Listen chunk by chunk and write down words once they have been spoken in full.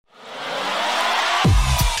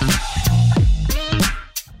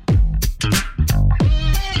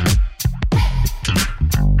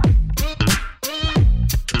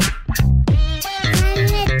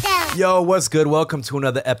Yo, what's good? Welcome to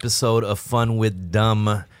another episode of Fun with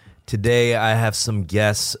Dumb. Today I have some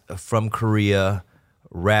guests from Korea,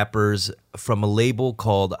 rappers from a label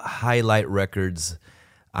called Highlight Records.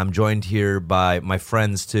 I'm joined here by my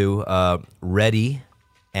friends too, Reddy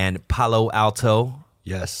and Palo Alto.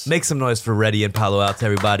 Yes. Make some noise for Reddy and Palo Alto,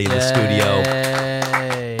 everybody in the studio.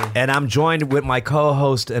 And I'm joined with my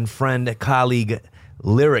co-host and friend, colleague,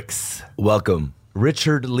 Lyrics. Welcome.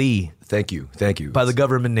 Richard Lee. Thank you. Thank you. By the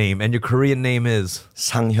government name. And your Korean name is?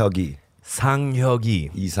 상혁이. 상혁이.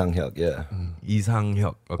 이상혁, yeah.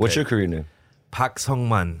 이상혁. Okay. What's your Korean name?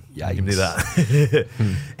 박성만입니다.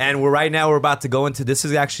 And right now we're about to go into, this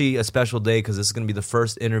is actually a special day because this is going to be the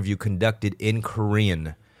first interview conducted in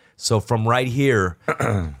Korean. So from right here,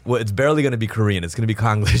 well, it's barely going to be Korean. It's going to be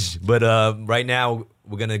Konglish. But right now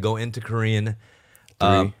we're going to go into Korean.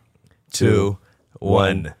 3, 2,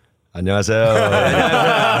 1. 안녕하세요.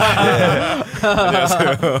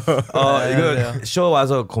 이거 쇼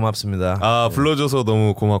와서 고맙습니다. 아, 불러줘서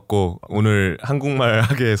너무 고맙고 오늘 한국말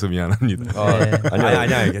하게 해서 미안합니다.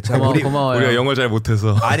 아니야. 고마워요. 우리가 영어 잘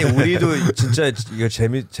못해서. 아니 우리도 진짜 이거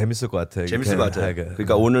재밌을 것 같아. 재밌을 것 같아.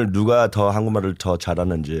 그러니까 오늘 누가 더 한국말을 더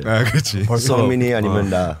잘하는지. 아, 그렇지. 성민이 아니면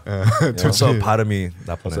나. 벌써 발음이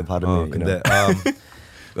나쁘네. 벌써 발음이.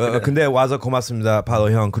 근데 와서 고맙습니다, 파도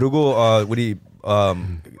형. 그리고 우리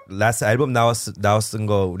last 앨범 나왔은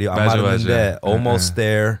거 우리 안 말했는데 Almost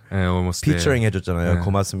There, Almost featuring There. 해줬잖아요.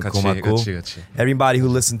 고맙습니다. 같이, 고맙고. 같이. Everybody who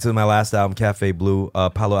listened to my last album, Cafe Blue,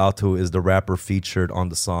 Palo Alto is the rapper featured on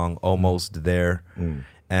the song Almost There,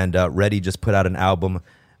 and Reddy just put out an album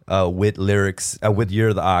with lyrics, with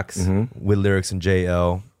You're the Ox, with lyrics and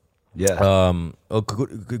JL. Yeah.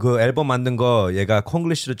 그 앨범 만든 거 얘가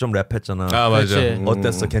콩글리시로 좀 랩했잖아. 아, 맞아.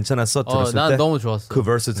 어땠어? 괜찮았어? 들었을 난 때? 너무 좋았어. 그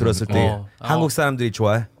verse 들었을 때 한국 사람들이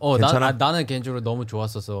좋아해? 괜찮아? 나는 개인적으로 너무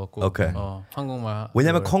좋았었어. 오케이. 한국말.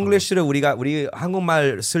 왜냐면 콩글리시를 우리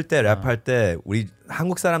한국말 쓸 때 랩할 때 우리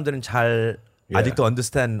한국 사람들은 잘 아직도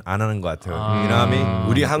understand 안 하는 것 같아요. You know what I mean?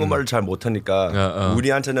 우리 한국말을 잘 못하니까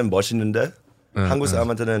우리한테는 멋있는데 한국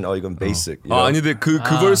사람한테는 이건 basic. 아닌데 그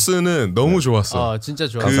벌스는 너무 좋았어. 진짜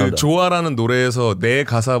좋아. 그 감사합니다. 좋아라는 노래에서 내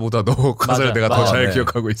가사보다 너 가사를 내가 더 잘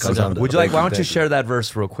기억하고 있어. 감사합니다. Would you like? Why don't you share that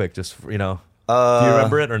verse real quick? Just do you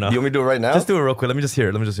remember it or no? You want me to do it right now? Just do it real quick. Let me just hear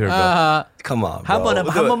it. Bro. Come on. 한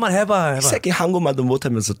번만 해봐. 이 새끼 한국말도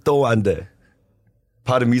못하면서 또 안 돼.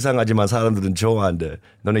 발음 이상하지만 사람들은 좋아한대.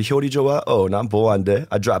 너네 효리 좋아? 난 보안돼.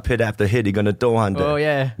 I drop hit after hit, 이거는 또 한대.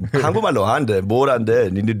 yeah. 한국말로 한대. 뭘 한대.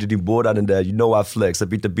 니네들이 뭘 하는데. You know I flex. I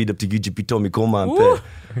beat the beat up to UGP told me 고만 패.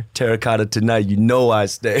 Terracotta tonight, you know I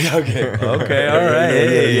stay. Okay, all right.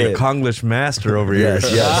 Yeah. Konglish master over here.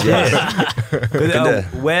 Yes. 근데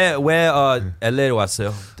왜 LA로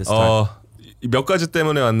왔어요? This time? 몇 가지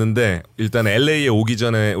때문에 왔는데 일단 LA에 오기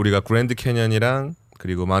전에 우리가 그랜드 캐년이랑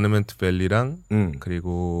그리고 마누멘트 밸리랑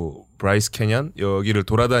그리고 브라이스 캐년 여기를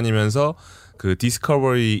돌아다니면서 그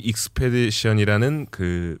디스커버리 익스페디션이라는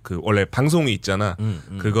그 원래 방송이 있잖아.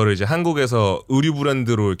 그거를 이제 한국에서 의류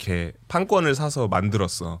브랜드로 이렇게 판권을 사서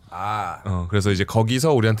만들었어. 그래서 이제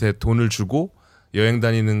거기서 우리한테 돈을 주고 여행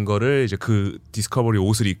다니는 거를 이제 그 디스커버리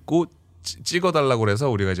옷을 입고 찍어달라고 그래서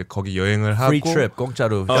우리가 이제 거기 여행을 하고 Free trip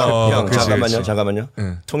공짜로. 형, 그치, 잠깐만요.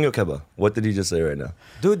 통역해봐. What did he just say right now?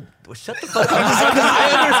 Dude, shut the fuck up.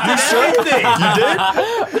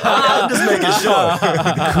 I'm just making sure.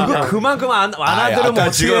 그거 그만큼 안 알아들으면 아까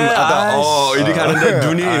어떡해. 지금 이렇게 하는데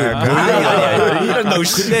눈이 아니.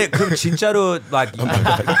 근데 그럼 진짜로 막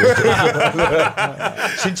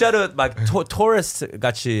진짜로 막 토리스트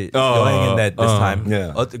같이 여행인데 this time.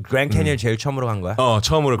 Yeah. 그랜드 캐니언 제일 처음으로 간 거야?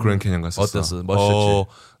 처음으로 그랜드 캐년 갔었어. 어땠어? 멋있었지?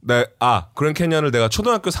 그랜드 캐년을 내가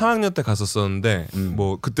초등학교 3학년 때 갔었었는데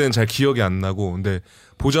뭐 그때는 잘 기억이 안 나고 근데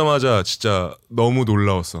보자마자 진짜 너무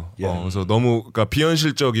놀라웠어. 그래서 너무 그러니까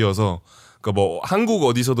비현실적이어서 그러니까 뭐 한국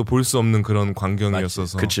어디서도 볼 수 없는 그런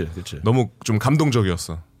광경이었어서 그치. 너무 좀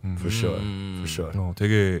감동적이었어. For sure.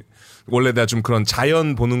 되게 원래 내가 좀 그런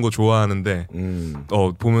자연 보는 거 좋아하는데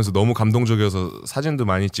보면서 너무 감동적이어서 사진도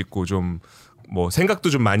많이 찍고 좀 뭐 생각도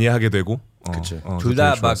좀 많이 하게 되고. 둘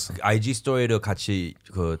다 막 IG 스토리로 같이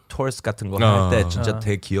그 토리스트 같은 거 할 때 진짜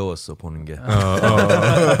되게 귀여웠어 보는 게. 진짜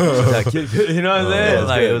you know what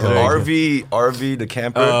I'm saying? RV the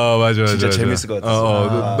camper. 맞아. 진짜 재밌을 것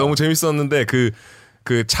같았어. 너무 재밌었는데 그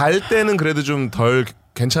잘 때는 그래도 좀 덜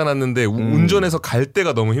괜찮았는데 운전해서 갈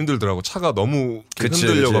때가 너무 힘들더라고. 차가 너무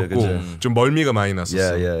흔들려갖고 좀 멀미가 많이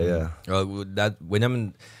났었어. Yeah. 나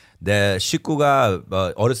왜냐면 내 식구가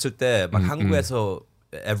어렸을 때 막 한국에서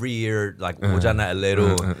every year like 오잖아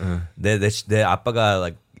LA로 내 아빠가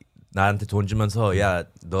like 나한테 돈 주면서 야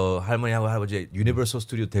너 할머니하고 할아버지 유니버설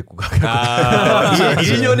스튜디오 데리고 가.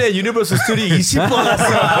 1년에 유니버설 스튜디오 20번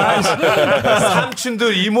갔어.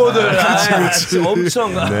 삼촌들 이모들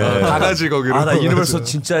엄청 다 같이 거기로. 나 유니버설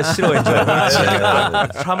진짜 싫어했죠.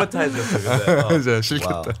 트라우마타이즈였어. 진짜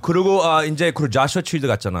싫겠다. 그리고 이제 그 자슈아 칠드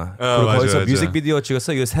갔잖아. 그리고 맞아, 거기서 맞아. 뮤직비디오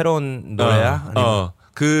찍었어. 이거 새로운 노래야? 아니면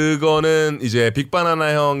그거는 이제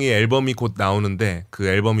빅바나나 형이 앨범이 곧 나오는데 그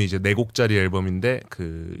앨범이 이제 4곡짜리 앨범인데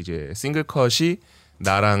그 이제 싱글 컷이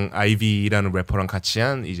나랑 아이비라는 래퍼랑 같이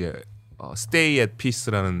한 이제 Stay at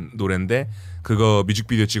Peace라는 노래인데 그거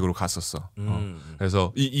뮤직비디오 찍으러 갔었어.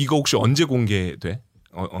 그래서 이거 혹시 언제 공개돼?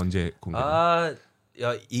 언제 공개? 야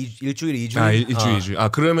일주일 2주일. 일주일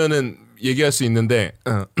 2주. 그러면은 얘기할 수 있는데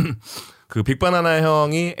그 빅바나나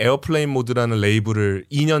형이 에어플레인 모드라는 레이블을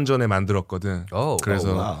 2년 전에 만들었거든.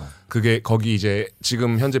 그래서 그게 거기 이제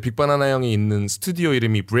지금 현재 빅바나나 형이 있는 스튜디오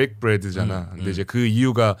이름이 브레이크 브레드잖아. 근데 이제 그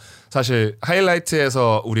이유가 사실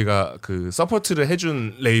하이라이트에서 우리가 그 서포트를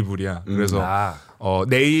해준 레이블이야. 그래서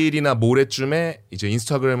내일이나 모레쯤에 이제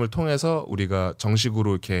인스타그램을 통해서 우리가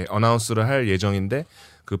정식으로 이렇게 어나운스를 할 예정인데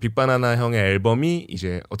그 빅바나나 형의 앨범이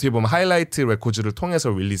이제 어떻게 보면 하이라이트 레코드를 통해서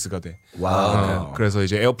릴리스가 돼. 그래서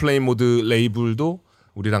이제 에어플레인 모드 레이블도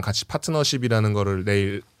우리랑 같이 파트너십이라는 거를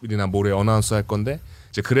내일이나 모레 어나운스 할 건데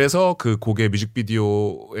이제 그래서 그 곡의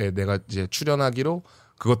뮤직비디오에 내가 이제 출연하기로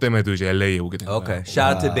그것 때문에도 이제 LA에 오게 된 거야. Okay.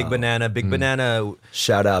 Shout out to Big Banana. Big Banana.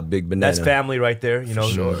 Shout out Big Banana. That's family right there. You know,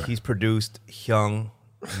 he's produced Hyung,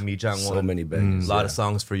 Mi Jang-won. So many bangers. A lot of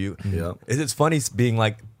songs for you. Yeah. It's funny being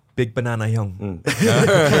like Big Banana Hyung.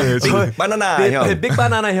 Big Banana 형. Big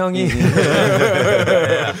Banana 형이.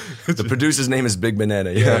 The producer's name is Big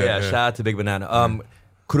Banana. Yeah, shout out to Big Banana.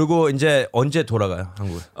 그리고 이제 언제 돌아가요,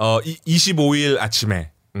 한국? 25일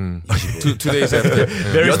아침에. Two days after.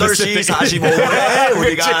 8시 45분에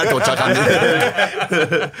우리가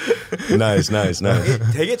도착합니다. Nice.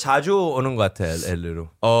 되게 자주 오는 것 같아, LA로.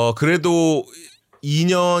 그래도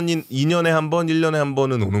 2년에 한 번, 1년에 한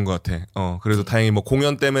번은 오는 것 같아. 그래서 다행히 뭐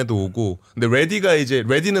공연 때문에도 오고. 근데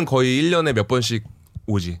레디는 거의 1년에 몇 번씩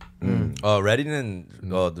오지. 레디는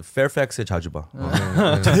페어팩스에 자주 봐.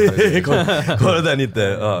 걸어 다닐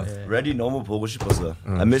때. Ready 너무 보고 싶었어.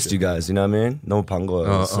 I missed you guys. You know what I mean? 너무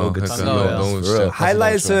반가워요. So good to see you. 반가워요. 너무 For real.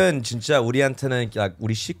 하이라이트는 진짜 우리한테는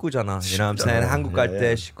우리 식구잖아. You know what I'm saying? 한국 갈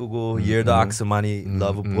때 식구고 Year the Ox 많이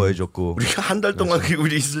러브 보여줬고. 우리가 한 달 동안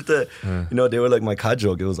우리 있을 때, you know, they were like my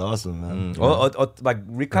가족. It was awesome, man. 막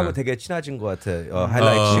릭하고 되게 친해진 것 같아.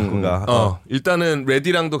 하이라이트 친구가. 일단은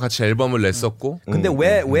레디랑도 같이 앨범을 냈었고. 근데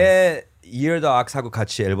왜 Year the Ox 하고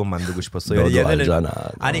같이 앨범 만들고 싶었어요? 너도 알잖아.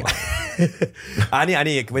 아니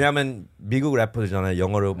왜냐면 미국 래퍼들잖아요.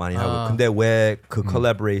 영어로 많이 하고. 근데 왜 그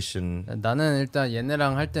콜라보레이션? 나는 일단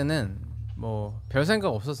얘네랑 할 때는 뭐 별 생각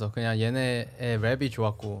없었어. 그냥 얘네의 랩이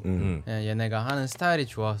좋았고 그냥 얘네가 하는 스타일이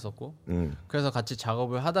좋았었고 그래서 같이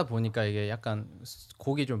작업을 하다 보니까 이게 약간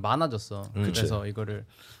곡이 좀 많아졌어. 그래서 이거를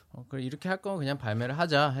그래 이렇게 할 거면 그냥 발매를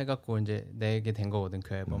하자 해갖고 이제 내게 된 거거든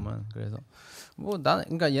그 앨범은. 그래서 뭐 나는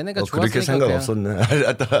그러니까 얘네가 좋았으니까 그렇게 생각 그냥, 없었네.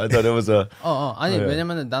 I thought it was a. 아니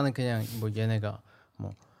왜냐면은 나는 그냥 뭐 얘네가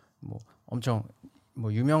뭐 엄청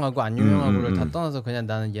뭐 유명하고 안 유명하고를 다 떠나서 그냥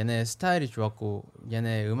나는 얘네 스타일이 좋았고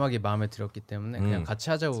얘네 음악이 마음에 들었기 때문에 그냥 같이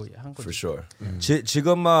하자고 한 거지. For sure.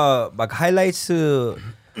 지금 막 하이라이트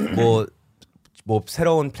뭐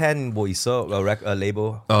새로운 플랜 뭐 있어?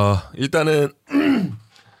 레이블? 일단은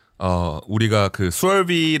우리가 그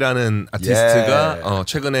스월비라는 아티스트가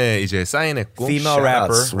최근에 이제 사인했고 Female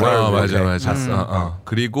rapper. 맞아.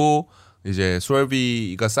 그리고 이제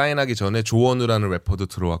스월비가 사인하기 전에 조원우라는 래퍼도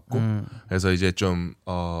들어왔고 그래서 이제 좀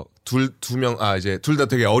두 명 이제 둘 다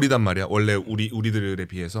되게 어리단 말이야. 원래 우리들에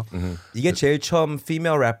비해서. 이게 제일 처음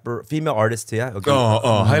female artist야. 여기.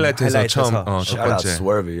 하이라이트에서 처음 첫 Shout out 번째.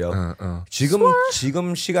 Swervy, yo.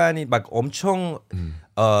 지금 시간이 막 엄청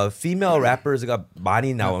female rappers가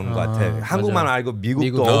많이 나오는 것 같아. 한국만 알고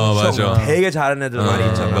미국도 엄청 맞아. 되게 잘하는 애들 많이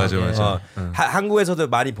있잖아. 맞아. 한국에서도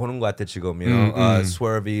많이 보는 것 같아 지금. You know,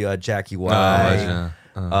 Swervy, Jackie Y, 맞아.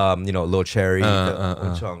 you know, Lil Cherry.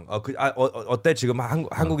 엄청. 어때 지금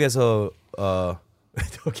한국에서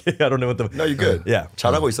Okay, I don't know what the. No, you're good. Yeah.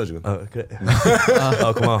 잘하고 있어 지금. 그래.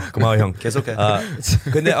 고마워 형. 계속해.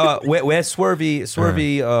 근데 왜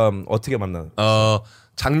Swervy 어떻게 만나?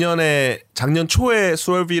 작년 초에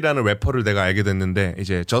스월비라는 래퍼를 내가 알게 됐는데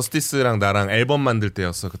이제 저스티스랑 나랑 앨범 만들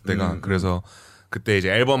때였어 그때가. 그래서 그때 이제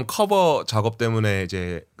앨범 커버 작업 때문에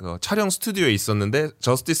이제 그 촬영 스튜디오에 있었는데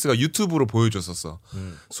저스티스가 유튜브로 보여줬었어.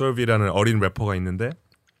 스월비라는 어린 래퍼가 있는데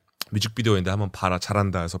뮤직비디오인데 한번 봐라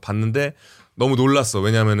잘한다 해서 봤는데 너무 놀랐어.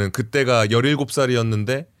 왜냐면은 그때가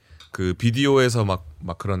 17살이었는데 그 비디오에서 막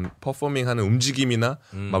막 그런 퍼포밍하는 움직임이나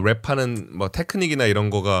막 랩하는 뭐 테크닉이나 이런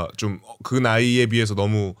거가 좀 그 나이에 비해서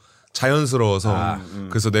너무 자연스러워서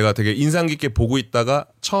그래서 내가 되게 인상 깊게 보고 있다가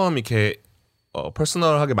처음 이렇게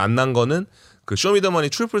퍼스널하게 만난 거는 그 쇼미더머니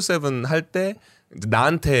트리플 세븐 할 때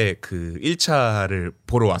나한테 그 1차를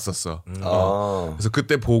보러 왔었어. 그래서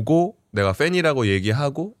그때 보고 내가 팬이라고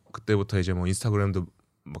얘기하고 그때부터 이제 뭐 인스타그램도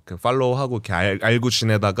뭐 이렇게 팔로우하고 이렇게 알고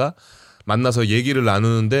지내다가 만나서 얘기를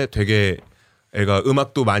나누는데 되게 애가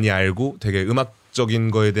음악도 많이 알고 되게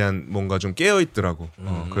음악적인 거에 대한 뭔가 좀 깨어 있더라고.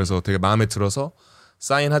 그래서 되게 마음에 들어서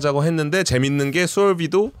사인하자고 했는데 재밌는 게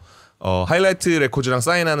수월비도 하이라이트 레코드랑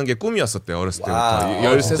사인하는 게 꿈이었었대 어렸을 때부터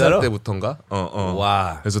 13살 때부터인가.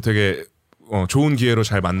 와. 그래서 되게 좋은 기회로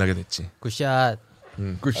잘 만나게 됐지. 굿샷.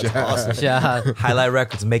 굿샷. 굿샷. Highlight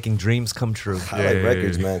Records making dreams come true. Highlight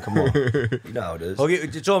records, man. Come on. You know how it is. 거기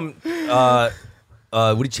이제 좀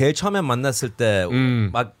우리 제일 처음에 만났을 때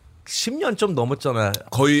막 10년 좀 넘었잖아.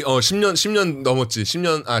 거의 10년 넘었지.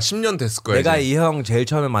 10년 됐을 거야. 내가 이제. 이 형 제일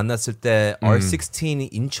처음에 만났을 때 R16이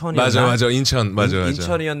인천이었나? 맞아 인천 맞아.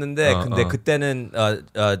 인천이었는데 근데 그때는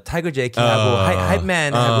타이거 제이킹하고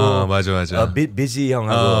하이프맨하고 맞아. 비지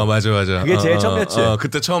형하고 맞아. 그게 제일 처음이었지.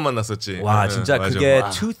 그때 처음 만났었지. 와 진짜 맞아. 그게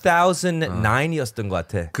 2009이었던 것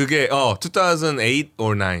같아. 그게 2008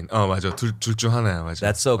 or 9. 맞아. 둘 중 하나야. 맞아.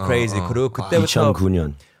 That's so crazy. 그리고 그때부터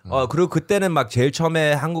 2009년. 그리고 그때는 막 제일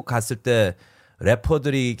처음에 한국 갔을 때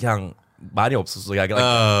래퍼들이 그냥 많이 없었어. like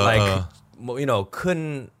뭐 you know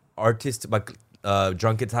큰 아티스트 막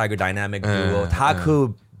Drunken Tiger, Dynamic Duo 다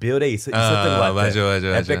그 빌드에 있었던 것 같아. 맞아.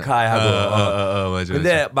 에픽하이하고. 맞아.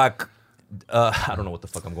 근데 막 I don't know what the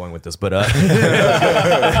fuck I'm going with this, but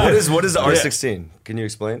What is the R16? Can you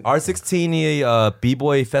explain? R16이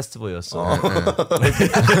B-boy 페스티벌이었어.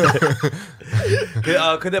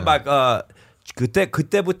 근데 막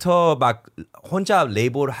그때부터 막 혼자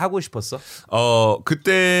레이블 하고 싶었어?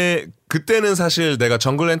 그때는 사실 내가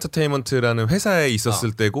정글 엔터테인먼트라는 회사에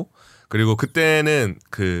있었을 때고 그리고 그때는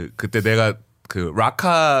그때 내가 그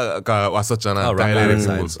라카가 왔었잖아.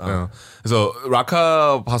 그래서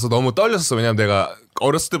라카 봐서 너무 떨렸었어. 왜냐면 내가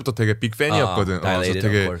어렸을 때부터 되게 빅 팬이었거든. 그래서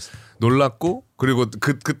되게 놀랐고 그리고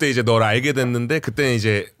그때 이제 너를 알게 됐는데 그때는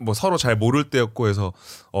이제 뭐 서로 잘 모를 때였고 해서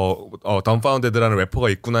덤파운데드라는 래퍼가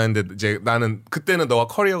있구나 했는데 이제 나는 그때는 너가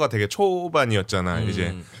커리어가 되게 초반이었잖아.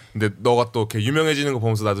 이제 근데 너가 또 이렇게 유명해지는 거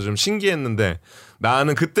보면서 나도 좀 신기했는데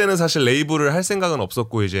나는 그때는 사실 레이블을 할 생각은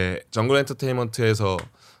없었고 이제 정글 엔터테인먼트에서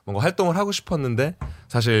뭔가 활동을 하고 싶었는데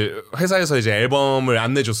사실 회사에서 이제 앨범을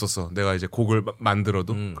안 내줬었어. 내가 이제 곡을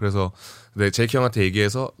만들어도 그래서 내 제이키 형한테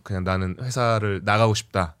얘기해서 그냥 나는 회사를 나가고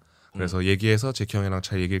싶다. 그래서 얘기해서 제이키 형이랑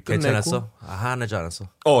잘 얘기를 끝내고 괜찮았어? 화내지 않았어?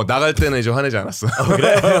 나갈 때는 이제 화내지 않았어.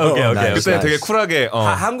 그래? 오케이. 그때 되게 쿨하게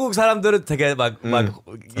한국 사람들은 되게 막 you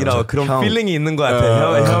know, 그런 필링이 있는 것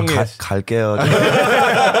같아. 형이 갈게요.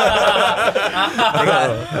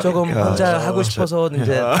 내가 조금 혼자 하고 싶어서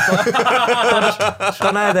이제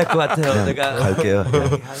떠나야 될 것 같아요. 내가 갈게요.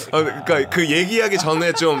 그러니까 그 얘기하기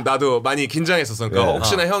전에 좀 나도 많이 긴장했었어. 그러니까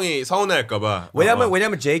혹시나 형이 서운해할까봐.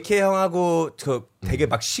 왜냐면 JK 형하고 그 되게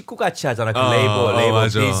막 식구 같이 하잖아. 그 레이블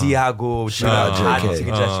맞아. 비지하고 다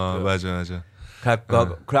진짜 식구. 맞아.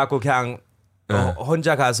 그래갖고 그냥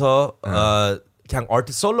혼자 가서 그냥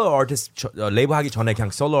솔로 아티스트 레이블 하기 전에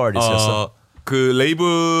그냥 솔로 아티스트였어. 그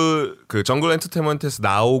레이블 그 정글 엔터테인먼트에서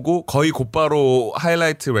나오고 거의 곧바로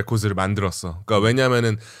하이라이트 레코드를 만들었어. 그러니까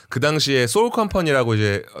왜냐면은 그 당시에 소울 컴퍼니라고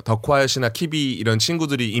이제 덕화이엇이나 키비 이런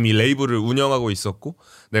친구들이 이미 레이블을 운영하고 있었고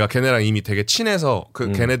내가 걔네랑 이미 되게 친해서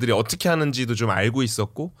그 걔네들이 어떻게 하는지도 좀 알고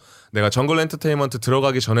있었고 내가 정글 엔터테인먼트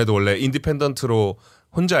들어가기 전에도 원래 인디펜던트로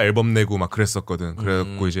혼자 앨범 내고 막 그랬었거든.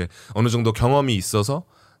 그래갖고 이제 어느 정도 경험이 있어서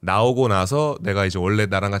나오고 나서 내가 이제 원래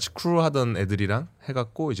나랑 같이 크루 하던 애들이랑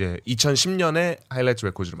해갖고 이제 2010년에 하이라이트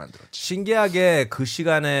레코드를 만들었지. 신기하게 그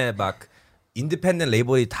시간에 막 인디펜던트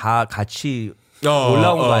레이블이 다 같이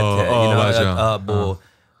올라온 것 같아. 맞아. 뭐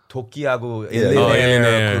도끼하고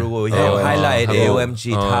엘리네어 그리고 하이라이트, AOMG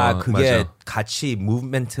다 그게 맞아. 같이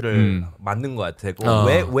무브멘트를 만든 것 같아.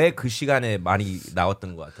 왜 그 시간에 많이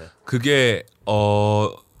나왔던 것 같아? 그게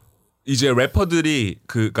이제 래퍼들이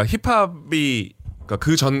그러니까 힙합이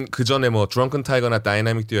그러니까 그 전에 뭐 드렁큰 타이거나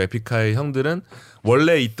다이나믹 듀오 에픽하이 형들은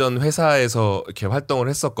원래 있던 회사에서 이렇게 활동을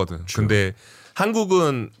했었거든. 근데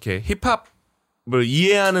한국은 이렇게 힙합을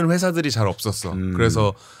이해하는 회사들이 잘 없었어.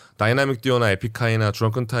 그래서 다이나믹 듀오나 에픽하이나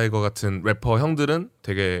드렁큰 타이거 같은 래퍼 형들은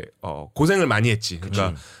되게 고생을 많이 했지.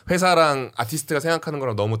 그러니까 회사랑 아티스트가 생각하는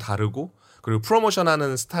거랑 너무 다르고 그리고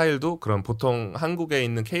프로모션하는 스타일도 그런 보통 한국에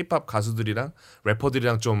있는 K-팝 가수들이랑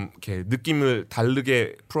래퍼들이랑 좀 이렇게 느낌을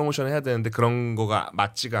다르게 프로모션해야 되는데 그런 거가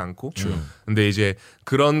맞지가 않고. 근데 이제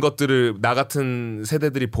그런 것들을 나 같은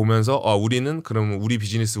세대들이 보면서 우리는 그러면 우리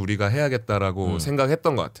비즈니스 우리가 해야겠다라고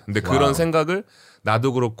생각했던 것 같아. 근데 그런 생각을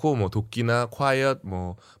나도 그렇고 뭐 도끼나 콰이엇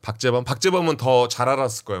뭐 박재범은 더 잘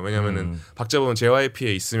알았을 거예요. 왜냐면은 박재범은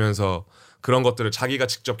JYP에 있으면서 그런 것들을 자기가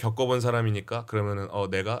직접 겪어본 사람이니까 그러면은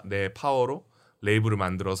내가 내 파워로 레이블을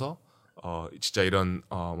만들어서 진짜 이런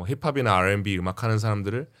뭐 힙합이나 R&B 음악 하는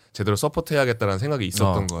사람들을 제대로 서포트해야겠다라는 생각이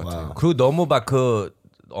있었던 것 같아요. 그리고 너무 막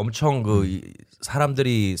엄청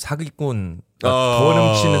사람들이 사기꾼 돈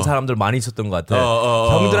훔치는 사람들 많이 있었던 것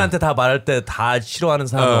같아. 형들한테 다 말할 때 다 싫어하는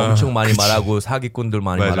사람들 엄청 많이 말하고 사기꾼들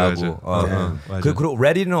많이 말하고. 그리고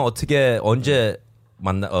레디는 언제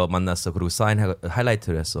만났어? 그리고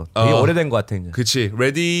하이라이트를 했어. 되게 오래된 것 같아. 이제. 그치.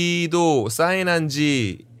 레디도 사인한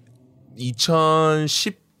지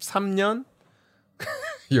 2013년?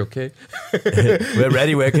 이렇게? 왜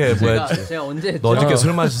레디 왜 이렇게 제가 언제 했죠? 너 어저께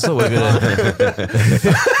술 마셨어? 왜 그래?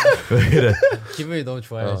 왜 그래? 기분이 너무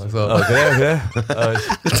좋아요. 그래?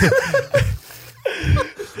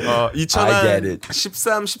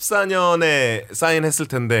 2013, 14년에 사인했을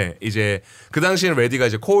텐데 이제 그 당시에는 레디가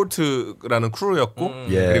이제 코르트라는 크루였고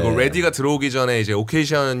그리고 레디가 들어오기 전에 이제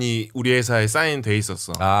오케이션이 우리 회사에 사인돼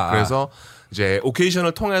있었어. 그래서 이제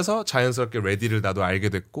오케이션을 통해서 자연스럽게 레디를 나도 알게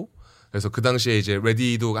됐고 그래서 그 당시에 이제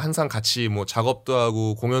레디도 항상 같이 뭐 작업도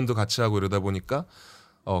하고 공연도 같이 하고 이러다 보니까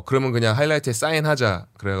그러면 그냥 하이라이트에 사인하자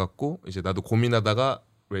그래갖고 이제 나도 고민하다가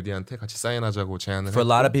레디한테 같이 사인하자고 제안을 For a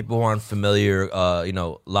lot of people who aren't familiar, a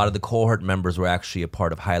lot of the cohort members were actually a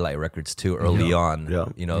part of Highlight Records too early on. Yeah.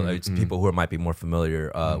 It's people who might be more familiar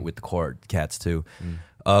with the cohort cats too.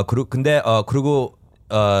 그리고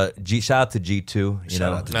shout out to G2.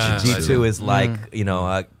 Shout out to G2 is like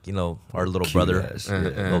our little brother,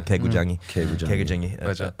 little 개구쟁이. 개구쟁이.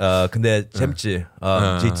 근데 재밌지.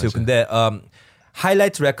 G2. 근데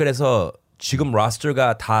하이라이트 레코드에서 지금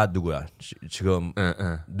로스터가 다 누구야? 지금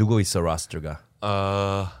누구 있어 로스터가?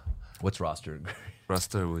 What's roster?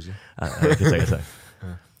 로스터 뭐지? 괜찮아.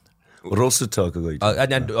 로스터 그거 있죠.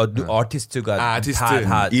 아니 아티스트가 아티스트.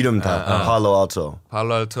 다 이름 다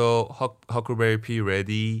팔로알토, 허클베리 P,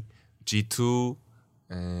 레디, G2,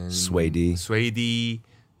 스웨이디,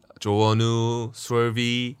 조원우,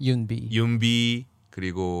 스월비, 윤비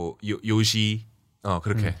그리고 요시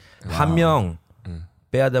그렇게 한 명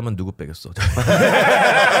빼야 되면 누구 빼겠어?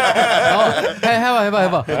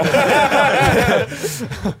 해봐.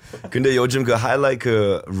 근데 요즘 그 하이라이트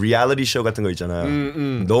그 리얼리티 쇼 같은 거 있잖아요.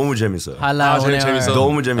 너무 재밌어요. 재밌어.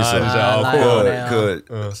 너무 재밌어요.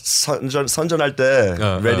 진짜. 선전할 때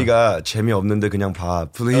레디가 재미없는데 그냥 봐.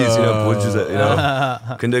 플리즈 그냥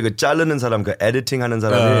보여주세요. 근데 그 자르는 사람, 그 에디팅 하는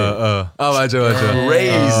사람이 맞아.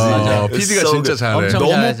 crazy. PD가 진짜 잘해.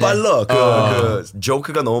 너무 빨라. 그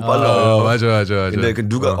조크가 너무 빨라. 맞아. 근데 그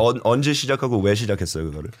누가 언제 시작하고 왜 시작했어요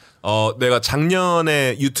그거를? 내가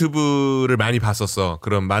작년에 유튜브를 많이 봤었어.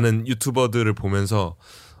 그런 많은 유튜버들을 보면서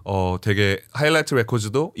되게 하이라이트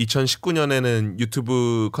레코드도 2019년에는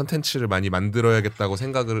유튜브 컨텐츠를 많이 만들어야겠다고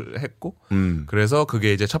생각을 했고 그래서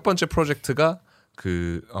그게 이제 첫 번째 프로젝트가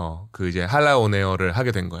그 이제 할라 온에어를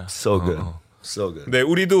하게 된 거야. So good. So good. 네,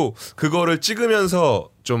 우리도 그거를 찍으면서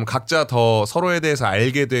좀 각자 더 서로에 대해서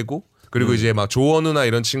알게 되고 그리고 이제 막 조원우나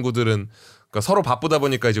이런 친구들은 그러니까 서로 바쁘다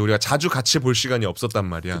보니까 이제 우리가 자주 같이 볼 시간이 없었단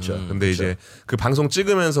말이야. 근데 이제 그 방송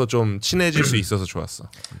찍으면서 좀 친해질 수 있어서 좋았어.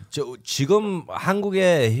 지금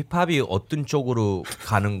한국의 힙합이 어떤 쪽으로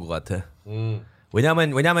가는 것 같아?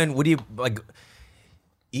 왜냐면 우리 like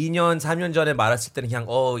 2년 3년 전에 말했을 때는 그냥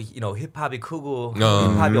힙합이 크고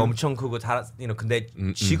힙합이 엄청 크고 다 근데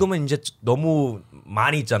지금은 이제 너무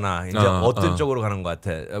많이 있잖아. 이제 어떤 쪽으로 가는 것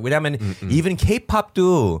같아? 왜냐면 even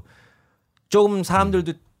K-팝도 조금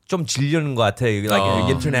사람들도 좀 질리는 것 같아. Like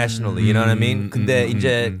internationally, you know what I mean? 근데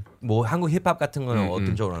이제 뭐 한국 힙합 같은 거는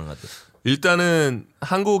어떤 쪽으로 하는 것 같아? 일단은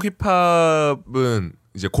한국 힙합은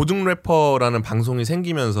이제 고등 래퍼라는 방송이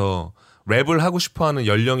생기면서 랩을 하고 싶어하는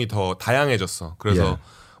연령이 더 다양해졌어. 그래서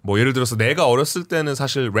뭐 예를 들어서 내가 어렸을 때는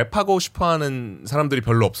사실 랩하고 싶어하는 사람들이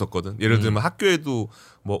별로 없었거든. 예를 들면 학교에도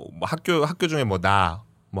뭐 학교 중에 뭐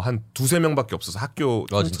한 두세 명밖에 없어서 학교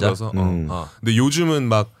통틀어서. 근데 요즘은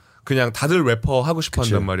막 그냥 다들 래퍼 하고 싶어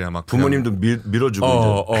한단 말이야. 막 부모님도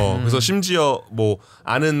밀어주고 그래서 심지어 뭐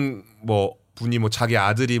아는 뭐 분이 뭐 자기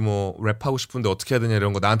아들이 뭐 랩하고 싶은데 어떻게 해야 되냐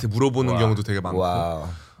이런 거 나한테 물어보는 경우도 되게 많고. 와우.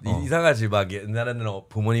 이상하지 막 옛날에는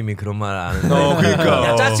부모님이 그런 말 안 하는데 그러니까.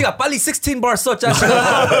 야 짜치가 빨리 16bar 써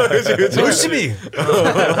짜치가 열심히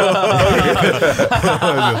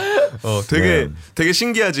되게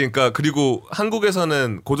신기하지. 그러니까 그리고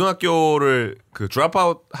한국에서는 고등학교를 그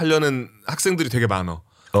드롭아웃 하려는 학생들이 되게 많아.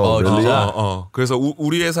 really? 그래서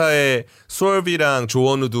우리 회사에 수월비랑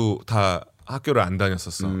조원우도 다 학교를 안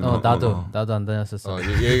다녔었어. 나도 안 다녔었어.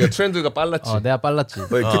 얘가 트렌드가 빨랐지. 내가 빨랐지.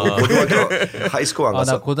 고등학교 하이스쿨 안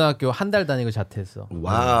갔어? 나 고등학교 한 달 다니고 자퇴했어.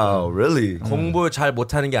 와우, really? 공부 잘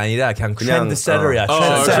못하는 게 아니라 그냥 그냥, 트렌드세터야.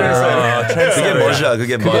 그게 뭐야?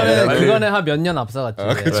 그게 뭐야? 그거는 한 몇 년 앞서갔지.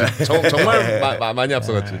 그치. 정말 많이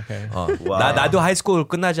앞서갔지. 나도 하이스쿨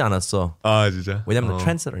끝나지 않았어. 진짜. 왜냐면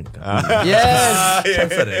트렌드세터니까. 예스.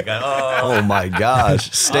 트렌드세터니까. Oh my gosh.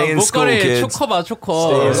 Stay in school, 목걸이 kids. 초코 봐,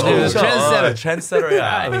 초코. 트렌드세터.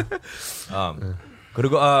 트렌드세터야.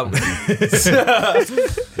 그리고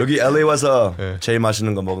여기 LA 와서 제일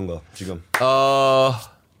맛있는 거 먹은 거 지금.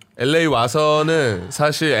 LA 와서는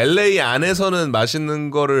사실 LA 안에서는 맛있는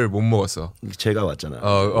거를 못 먹었어. 제가 왔잖아.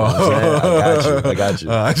 I got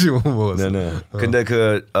you. 아직 못 먹었어. 네네. 근데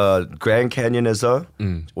그 그랜드 캐니언에서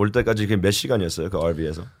올 때까지 그게 몇 시간이었어요? 그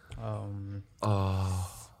RV에서?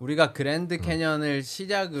 우리가 그랜드 캐년을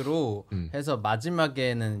시작으로 해서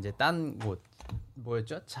마지막에는 이제 딴 곳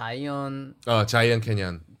뭐였죠? 자이언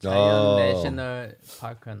캐년. 내셔널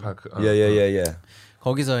파크. 예.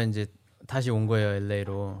 거기서 이제 다시 온 거예요,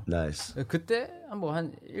 LA로. 나이스. 그때 한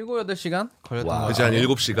 7-8시간 걸렸던 거 그치, 같아요. 한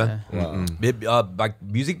 7시간. 막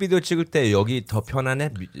뮤직비디오 찍을 때 여기 더 편하네?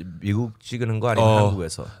 미국 찍는 거 아니면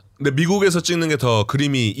한국에서? 근데 미국에서 찍는 게 더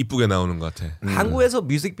그림이 이쁘게 나오는 것 같아. 한국에서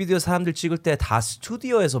뮤직비디오 사람들 찍을 때 다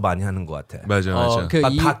스튜디오에서 많이 하는 것 같아. 맞아.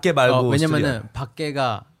 밖에 말고 왜냐면은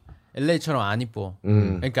밖에가 LA처럼 안 이뻐.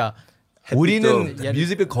 그러니까 우리는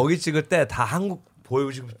뮤직비디오 거기 찍을 때 다 한국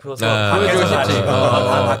보여주고 싶어서 보여주고 싶지.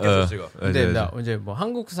 다 밖에서 찍어. 근데 이제 뭐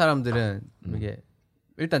한국 사람들은 이게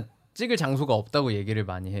일단 찍을 장소가 없다고 얘기를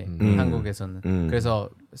많이 해. 한국에서는. 그래서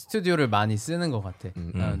스튜디오를 많이 쓰는 것 같아.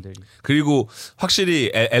 사람들이. 그리고 확실히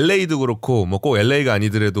LA도 그렇고 뭐 꼭 LA가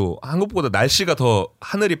아니더라도 한국보다 날씨가 더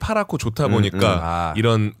하늘이 파랗고 좋다 보니까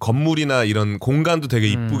이런 건물이나 이런 공간도 되게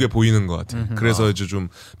이쁘게 보이는 것 같아. 그래서 이제 좀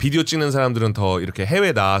비디오 찍는 사람들은 더 이렇게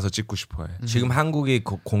해외 나와서 찍고 싶어해. 지금 한국이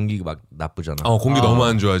공기 막 나쁘잖아. 공기 너무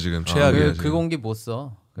안 좋아 지금. 최악이야. 그 공기 못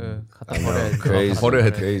써. 갖다 버려야 돼. 버려야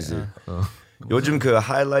돼. Crazy. 요즘 그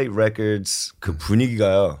하이라이트 레코드 그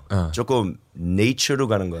분위기가요 조금 네이처로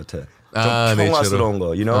가는 것 같아. 좀 평화스러운 거,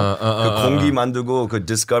 you know? 그 공기 만들고 그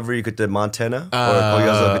디스커버리 그때 몬타나 거기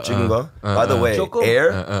가서 그 찍은 거. By the way, 조금,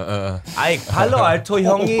 Air. 아니 팔로 알토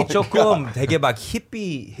형이 조금 되게 막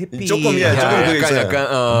히피 조금 조금 그게 있어요.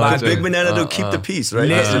 약간 그 Big Banana도 Keep the Peace,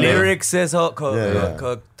 right? 리릭스에서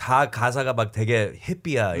다 가사가 막 되게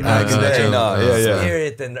히피야. 근데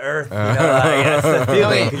Spirit and Earth. That's the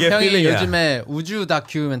feeling. 형이 요즘에 우주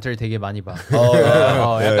다큐멘터리 되게 많이 봐.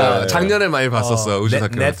 약간 작년에 많이 봤었어. 우주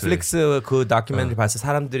다큐멘터리. 넷플릭스 그 다큐멘터리 봤을 때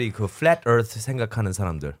사람들이 그 Flat Earth 생각하는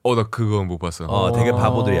사람들. 나 그거 못 봤어. 되게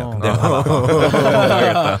바보들이야. 근데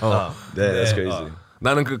봐봐. 네, that's crazy.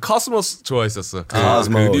 나는 그 코스모스 좋아했었어. 그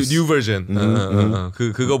뉴 버전.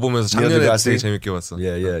 그거 보면서 작년에 되게 재밌게 봤어.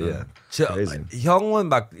 Yeah. 형은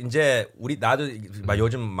막 이제 나도 막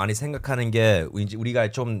요즘 많이 생각하는 게 이제 우리가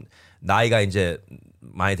좀 나이가 이제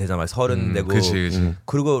많이 되잖아. 30 되고. 그치.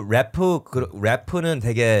 그리고 래프는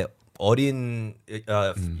되게 어린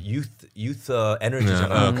youth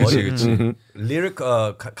에너지잖아. 그치. 리릭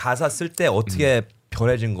가사 쓸 때 어떻게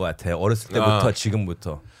변해진 것 같아? 어렸을 때부터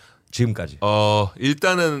지금까지.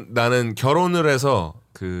 일단은 나는 결혼을 해서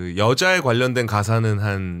그 여자에 관련된 가사는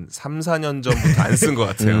한 3-4년 전부터 안 쓴 것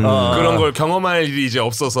같아요. 그런 걸 경험할 일이 이제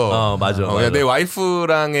없어서. 맞아. 내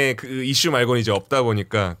와이프랑의 그 이슈 말고는 이제 없다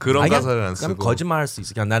보니까 그런 가사를 안 쓰고. 거짓말할 수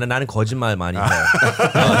있어. 그냥 나는 거짓말 많이 해.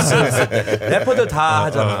 래퍼들 다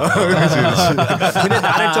하잖아. 근데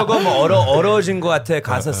나는 조금 어려워진 것 같아.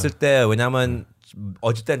 가사 쓸 때. 왜냐면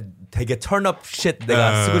어쨌든 되게 turn up shit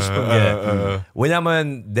내가 쓰고 싶은 게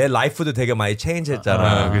왜냐면 내 라이프도 되게 많이 change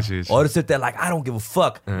했잖아. 그치. 어렸을 때 like I don't give a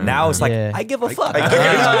fuck. Now it's like I give a fuck. I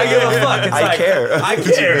give a fuck. It's I like, care. I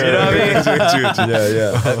care. You know what I mean?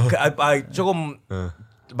 Yeah. 조금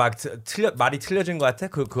막 말이 틀려진 것 같아.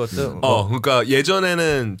 그것도. 그러니까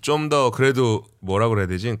예전에는 좀 더 그래도 뭐라 그래야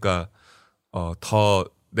되지? 그러니까 더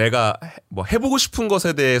내가 뭐 해보고 싶은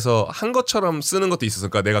것에 대해서 한 것처럼 쓰는 것도 있었어.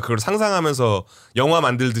 그러니까 내가 그걸 상상하면서 영화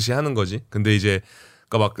만들듯이 하는 거지. 근데 이제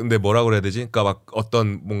그러니까 막 근데 뭐라 그래야 되지? 그러니까 막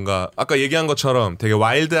어떤 뭔가 아까 얘기한 것처럼 되게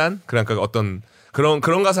와일드한 그러니까 어떤 그런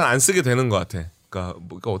가사는 안 쓰게 되는 것 같아.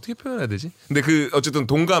 그러니까 어떻게 표현해야 되지? 근데 그 어쨌든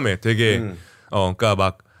동감해. 되게 그러니까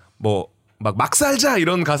막 살자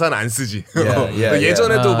이런 가사는 안 쓰지.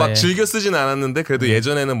 예전에도 막 즐겨 쓰진 않았는데 그래도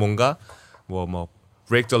예전에는 뭔가 뭐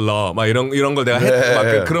break the law 막 이런 걸 내가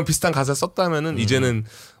막 그런 비슷한 가사 썼다면은 이제는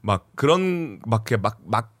막 그런 막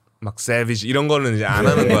막 savage 이런 거는 이제 안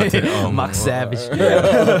하는 것 같아요. 막 savage.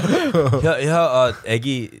 형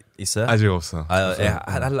애기 있어요? 아직 없어.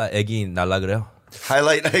 애기 날라 그래요?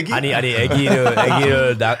 하이라이트 애기? 아니 애기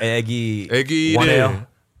원해요?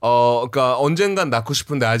 그러니까 언젠간 낳고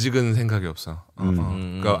싶은데 아직은 생각이 없어.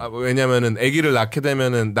 그러니까 왜냐면은 아기를 낳게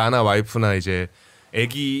되면은 나나 와이프나 이제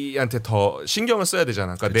아기한테 더 신경을 써야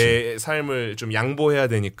되잖아. 그러니까 내 삶을 좀 양보해야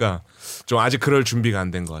되니까 좀 아직 그럴 준비가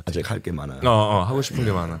안 된 것 같아. 아직 할 게 많아요. 하고 싶은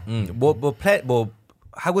게 많아. 뭐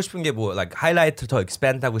하고 싶은 게 뭐 like 하이라이트 더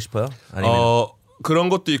expand 하고 싶어요? 아니면 그런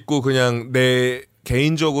것도 있고 그냥 내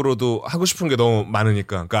개인적으로도 하고 싶은 게 너무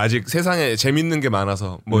많으니까. 그러니까 아직 세상에 재밌는 게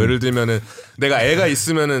많아서 뭐 예를 들면은 내가 애가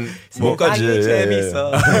있으면은 뭐까지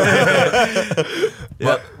재밌어.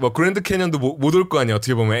 뭐 그랜드 캐년도 못 올 거 아니야.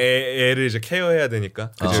 어떻게 보면 애를 이제 케어해야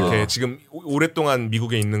되니까. 이렇게 지금 오랫동안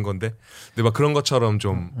미국에 있는 건데. 근데 막 그런 것처럼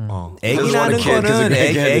좀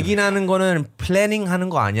애기 낳는 거는 플래닝 하는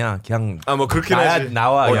거 아니야. 그냥 뭐 그렇긴 하지.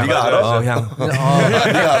 나와. 네가 알아? 그냥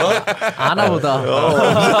네가 알아?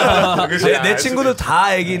 아나보다. 내 친구들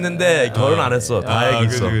다 애기 있는데 결혼 안 했어. 다 애기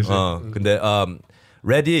있어. 그치. 근데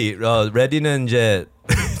레디는 이제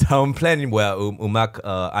다음 플랜이 뭐야? 음악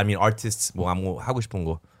I mean artists 뭐 아무 하고 싶은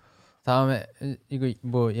거. 다음에 이거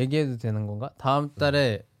뭐 얘기해도 되는 건가? 다음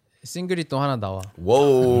달에 싱글이 또 하나 나와.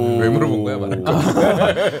 와우. 왜 물어본 거야, 말을?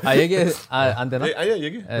 안 되나? 아니야,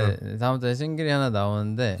 얘기. 다음 달에 싱글이 하나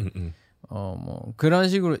나오는데 뭐 그런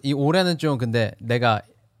식으로 이 올해는 좀 근데 내가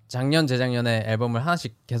작년 재작년에 앨범을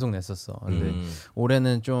하나씩 계속 냈었어. 근데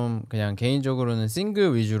올해는 좀 그냥 개인적으로는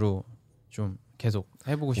싱글 위주로 좀 계속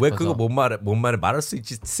해보고 싶어서. 왜 그거 뭔 말할 수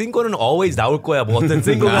있지? 싱글은 always 나올 거야. 뭐 어떤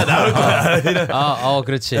싱글가 나올 거야.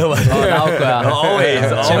 그렇지. 나올 거야.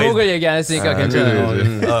 always. 제목을 얘기 안 했으니까 괜찮아.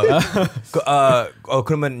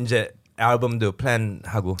 그러면 이제 앨범도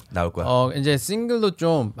플랜하고 나올 거야. 이제 싱글도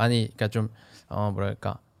좀 많이 그러니까 좀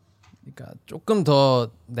뭐랄까. 그러니까 조금 더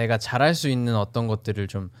내가 잘할 수 있는 어떤 것들을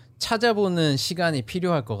좀 찾아보는 시간이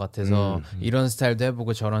필요할 것 같아서 이런 스타일도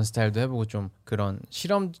해보고 저런 스타일도 해보고 좀 그런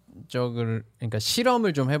그러니까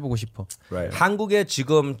실험을 좀 해보고 싶어. Right. 한국에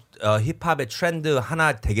지금 힙합의 트렌드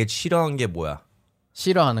하나 되게 싫어하는 게 뭐야?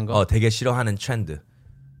 싫어하는 거? 되게 싫어하는 트렌드.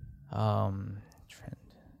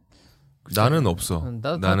 나는 없어.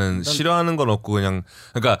 난 싫어하는 건 없고 그냥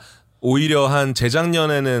그러니까 오히려 한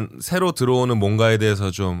재작년에는 새로 들어오는 뭔가에 대해서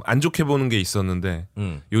좀 안 좋게 보는 게 있었는데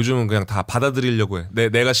요즘은 그냥 다 받아들이려고 해.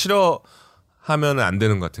 내가 싫어하면은 안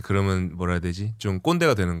되는 것 같아. 그러면 뭐라 해야 되지? 좀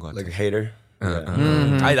꼰대가 되는 것 같아. Like a hater.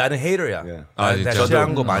 아니 나는 헤이터야. Yeah. 내가 진짜?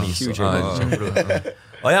 싫어하는 거 많이 있어.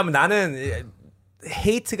 왜냐면 나는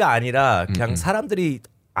헤이트가 아니라 그냥 사람들이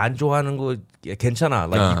안 좋아하는 거 괜찮아.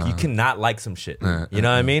 Like you can not like some shit. You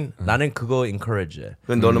know what I mean? 나는 그거 encourage 해.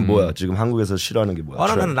 근데 너는 뭐야? 지금 한국에서 싫어하는 게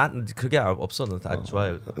뭐야? 난 그게 없어. 다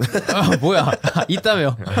좋아요. 뭐야?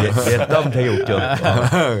 있다며? 얘 되게 웃겨.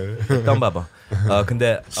 땀 봐봐.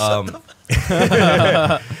 근데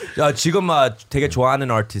지금 되게 좋아하는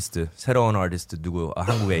아티스트, 새로운 아티스트 누구?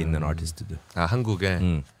 한국에 있는 아티스트들.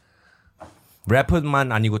 한국에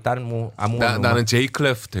래퍼만 아니고 다른 뭐 아무거나. 나는 제이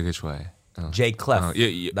클래프 되게 좋아해. 제이 클래프.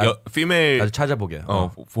 피메일 나도 찾아보게.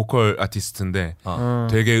 보컬 아티스트인데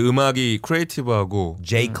되게 음악이 크리에이티브하고.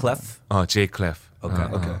 제이 클래프. 제이 클래프. 오케이.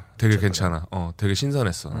 되게 괜찮아. 되게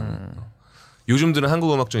신선했어. 요즘 들은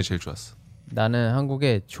한국 음악 중에 제일 좋았어. 나는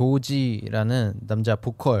한국에 조지라는 남자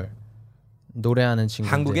보컬 노래하는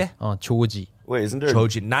친구인데. 한국에? 조지. Wait, isn't there?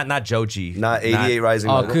 조지, not 조지. Not 88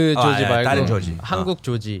 Rising. 그 조지 말고 다른 조지. 한국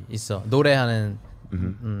조지 있어. 노래하는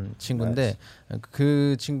친구인데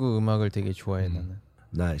그 친구 음악을 되게 좋아해 나는.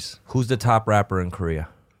 Nice. Who's the top rapper in Korea?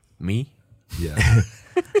 Me? Yeah.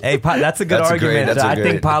 Hey, that's a good argument. I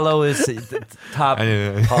think Paulo is top.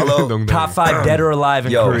 Paulo, top 5 dead or alive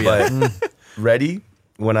in Korea. But Ready?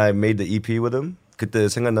 When I made the EP with him, 그때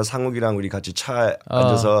생각나 상욱이랑 우리 같이 차에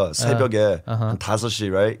앉아서 새벽에 한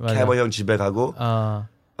 5시, right? 캐버 형 집에 가고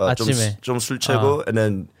아침에 좀 술 채고 and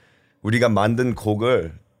then 우리가 만든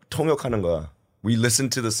곡을 통역하는 거야. We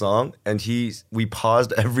listened to the song and we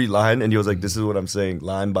paused every line and he was like, this is what I'm saying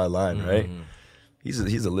line by line, right? He's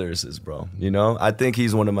a lyricist, bro. You know, I think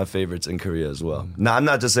he's one of my favorites in Korea as well. Now, I'm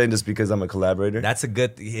not just saying this because I'm a collaborator. That's a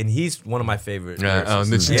good, and he's one of my favorite.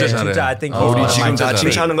 근데 진짜 잘해. 진짜 I think 우리 he's 지금 다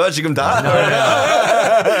칭찬하는 거야 지금 다.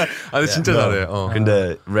 근데 진짜 잘해.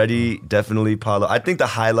 근데 Ready, definitely Paulo. I think the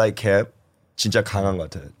highlight camp 진짜 강한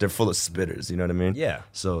것 같아. They're full of spitters. You know what I mean? Yeah.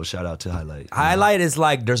 So shout out to Highlight. Highlight is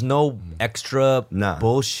like there's no extra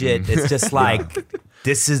bullshit. It's just like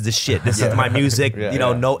this is the shit. This is my music. You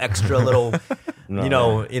know, no extra little you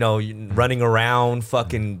know, running around,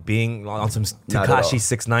 fucking being on some Tekashi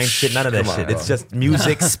 6ix9ine shit. None of that shit. It's just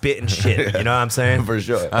music, spit, and shit. You know what I'm saying? For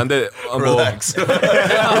sure. 근데 Relax.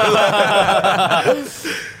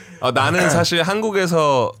 나는 사실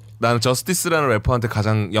한국에서 나는 저스티스라는 래퍼한테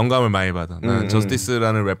가장 영감을 많이 받아. 나는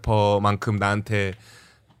저스티스라는 래퍼만큼 나한테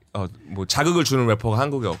뭐 자극을 주는 래퍼가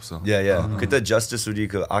한국에 없어. Yeah. 그때 Justice 우리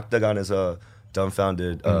그 악다간에서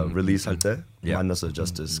Dumbfounded release 할 때 만났어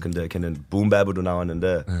Justice. 근데 걔는 붐밥으로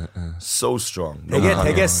나왔는데 so strong.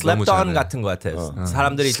 되게 slept on 같은 것 같아.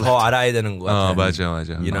 사람들이 더 알아야 되는 것 같아. 맞아.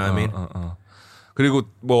 You know what I mean? 그리고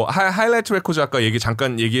뭐 하이라이트 레코드 아까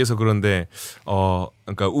잠깐 얘기해서 그런데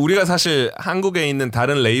그러니까 우리가 사실 한국에 있는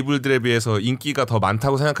다른 레이블들에 비해서 인기가 더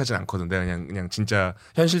많다고 생각하진 않거든. 내가 그냥 진짜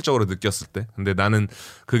현실적으로 느꼈을 때. 근데 나는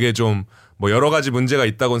그게 좀 뭐 여러 가지 문제가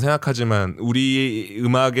있다고는 생각하지만 우리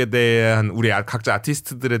음악에 대한 우리 각자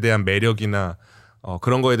아티스트들에 대한 매력이나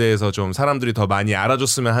그런 거에 대해서 좀 사람들이 더 많이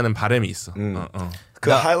알아줬으면 하는 바람이 있어. 그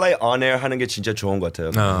하이라이트 on air 하는 게 진짜 좋은 것 같아요.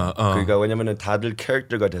 그러니까 왜냐면은 다들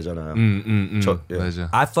캐릭터가 되잖아요. 맞아.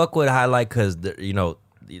 I fuck with highlight because you know,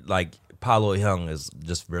 like Paulo Young is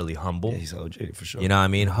just really humble. Yeah, he's OG for sure. You know what I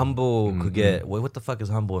mean? Humble. 그게 what the fuck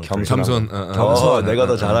is humble? 겸손. 내가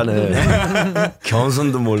더 잘하네.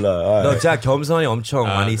 겸손도 몰라. 너 진짜 겸손이 엄청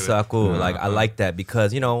많이 있어갖고 like I like that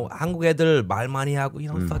because you know 한국 애들 말 많이 하고 you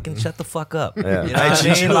know fucking shut the fuck up. Yeah. You know what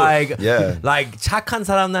I mean? Like like 착한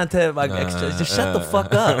사람한테 like extra, just shut the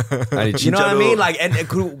fuck up. 아니 You know what I 진짜로 mean? Like and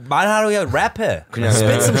그 말하러 그냥 랩해.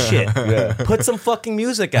 Spit some shit. Put some fucking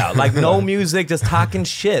music out. Like no music, just talking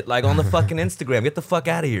shit. Like on the fucking Instagram. Get the fuck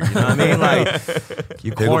out of here. You know what I mean? Like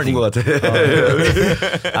you corny. 배고픈 것 같아.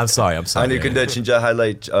 I'm sorry. 아니 근데 진짜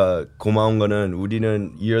하이라이트 고마운 거는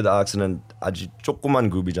우리는 Ear the Ox는 아주 조그만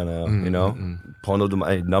그룹이잖아요. You know? 번호도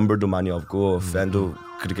많이, number도 많이 없고 팬도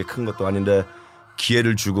그렇게 큰 것도 아닌데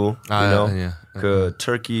기회를 주고, you know? 그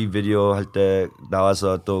터키 비디오 할 때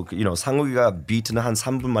나와서 또 you know 상욱이가 비트는 한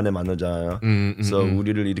 3분 만에 만들잖아요. 그래서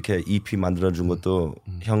우리를 이렇게 EP 만들어 준 것도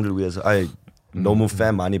형들 위해서 너무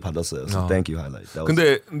팬 많이 받았어요. So thank you, highlight.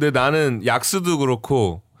 근데 나는 약스도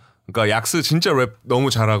그렇고, 그러니까 약스 진짜 랩 너무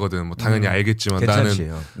잘하거든. 뭐 당연히 알겠지만 괜찮지,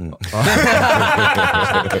 나는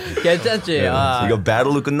괜찮지. 이거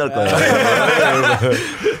배틀로 끝날 거야.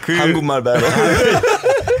 한국말 배틀.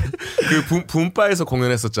 그 붐바에서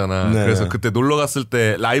공연했었잖아. 네. 그래서 그때 놀러 갔을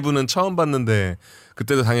때 라이브는 처음 봤는데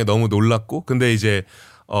그때도 당연히 너무 놀랐고, 근데 이제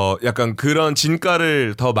약간 그런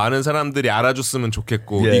진가를 더 많은 사람들이 알아줬으면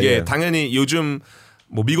좋겠고, 이게 당연히 요즘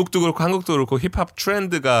뭐 미국도 그렇고 한국도 그렇고 힙합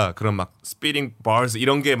트렌드가 그런 막 스피딩 버스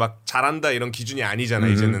이런 게 막 잘한다 이런 기준이 아니잖아.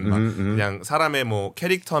 이제는 막 그냥 사람의 뭐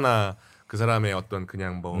캐릭터나 그 사람의 어떤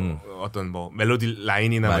그냥 뭐 어떤 뭐 멜로디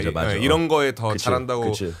라인이나 맞아. 이런 거에 더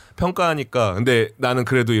잘한다고 평가하니까. 근데 나는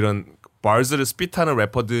그래도 이런 버스를 스핏하는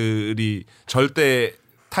래퍼들이 절대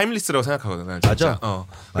타임리스라고 생각하거든. 나는 진짜.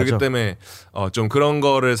 그렇기 때문에 좀 그런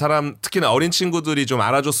거를 특히나 어린 친구들이 좀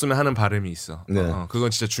알아줬으면 하는 바람이 있어.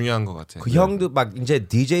 그건 진짜 중요한 것 같아. 그 형도 막 이제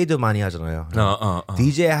DJ도 많이 하잖아요.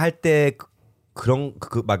 DJ 할 때 그런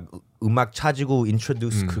그 막 음악 찾고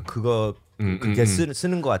인트로듀스 그거 그렇게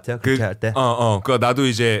쓰는 것 같아요. 그렇게 할 때. 그러니까 나도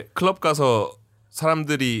이제 클럽 가서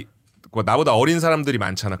사람들이 나보다 어린 사람들이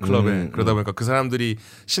많잖아 클럽에. 그러다 보니까 그 사람들이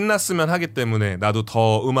신났으면 하기 때문에 나도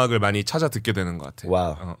더 음악을 많이 찾아 듣게 되는 것 같아.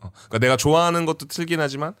 와우. 그러니까 내가 좋아하는 것도 틀긴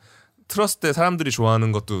하지만 틀었을 때 사람들이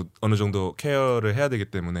좋아하는 것도 어느 정도 케어를 해야 되기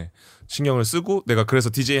때문에 신경을 쓰고, 내가 그래서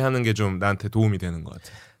DJ 하는 게 좀 나한테 도움이 되는 것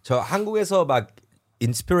같아. 저 한국에서 막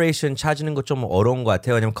인스피레이션 찾는 거 좀 어려운 것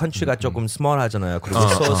같아요. 왜냐면 컨트리가 조금 스몰하잖아요. 그리고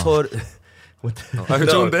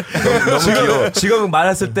좋은데? 지금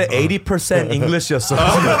말했을 때 80% English였어.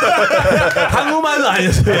 한국말도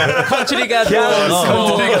아니었어요. 컨트리가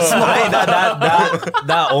아니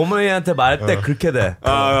나 어머니한테 말할 때 그렇게 돼.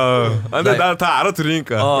 근데 나 다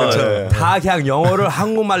알아들으니까. 다 그냥 영어를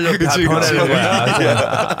한국말로 다 변하는 거야.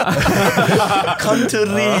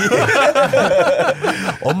 컨트리.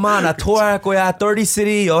 엄마 나 투어할 거야.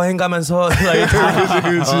 30city 여행 가면서.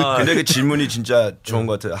 근데 그 질문이 진짜 좋은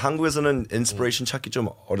것 같아요. 한국에서는 인스피레이션 찾기 좀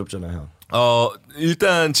어렵잖아요.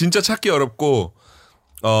 일단 진짜 찾기 어렵고,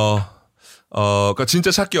 그러니까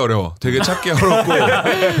진짜 찾기 어려워. 되게 찾기 어렵고.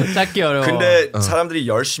 찾기 어려워. 근데 사람들이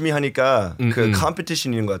열심히 하니까 그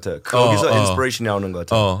컴피티션인 것 같아요. 거기서 인스피레이션이 나오는 것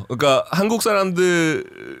같아요. 그러니까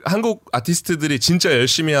한국 아티스트들이 진짜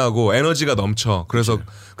열심히 하고 에너지가 넘쳐. 그래서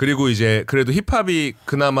그리고 이제 그래도 힙합이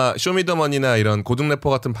그나마 쇼미더머니나 이런 고등 래퍼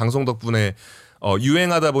같은 방송 덕분에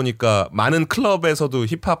유행하다 보니까 많은 클럽에서도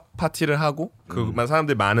힙합 파티를 하고 그만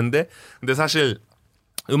사람들이 많은데, 근데 사실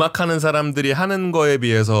음악하는 사람들이 하는 거에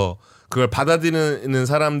비해서 그걸 받아들이는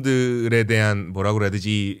사람들에 대한 뭐라고 그래야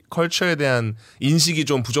되지 이 컬처에 대한 인식이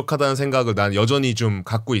좀 부족하다는 생각을 난 여전히 좀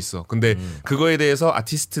갖고 있어. 근데 그거에 대해서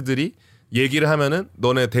아티스트들이 얘기를 하면은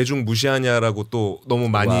너네 대중 무시하냐라고 또 너무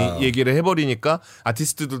많이 와우. 얘기를 해버리니까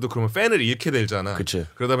아티스트들도 그러면 팬을 잃게 되잖아. 그치.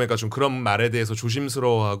 그러다 보니까 좀 그런 말에 대해서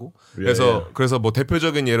조심스러워하고 예. 그래서 뭐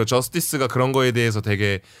대표적인 예로 저스티스가 그런 거에 대해서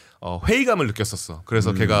되게 회의감을 느꼈었어.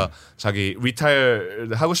 그래서 걔가 자기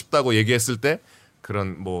리타일 하고 싶다고 얘기했을 때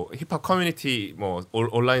그런 뭐 힙합 커뮤니티 뭐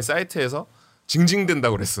온라인 사이트에서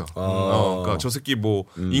징징댄다고 그랬어. 그러니까 저 새끼 뭐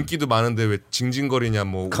인기도 많은데 왜 징징거리냐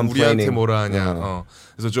뭐 우리한테 뭐라 하냐.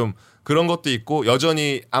 그래서 좀 그런 것도 있고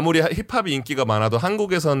여전히 아무리 힙합이 인기가 많아도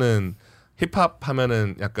한국에서는 힙합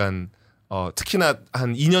하면은 약간 특히나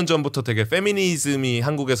한 2년 전부터 되게 페미니즘이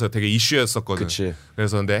한국에서 되게 이슈였었거든. 그치.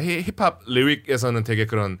 그래서 근데 힙합 리릭에서는 되게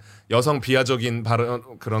그런 여성 비하적인 발언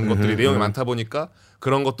그런 것들이 내용이 많다 보니까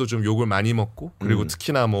그런 것도 좀 욕을 많이 먹고 그리고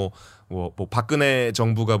특히나 뭐 박근혜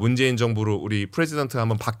정부가 문재인 정부로 우리 프레지던트가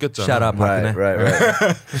한번 바뀌었잖아. Shout out 박근혜. Right.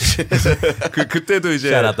 그때도 이제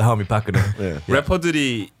Shout out the homie 박근혜.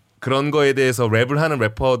 래퍼들이 그런 거에 대해서 랩을 하는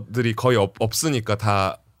래퍼들이 거의 없으니까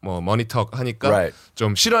다 뭐 머니턱 하니까 Right.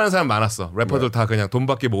 좀 싫어하는 사람 많았어. 래퍼들 다 그냥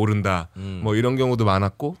돈밖에 모른다. 뭐 이런 경우도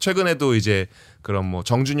많았고 최근에도 이제 그런 뭐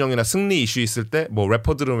정준영이나 승리 이슈 있을 때 뭐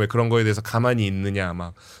래퍼들은 왜 그런 거에 대해서 가만히 있느냐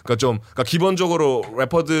막 그러니까 기본적으로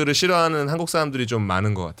래퍼들을 싫어하는 한국 사람들이 좀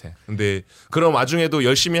많은 것 같아. 근데 그런 와중에도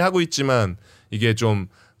열심히 하고 있지만 이게 좀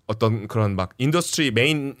어떤 그런 막 인더스트리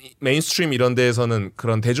메인스트림 이런 데에서는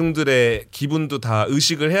그런 대중들의 기분도 다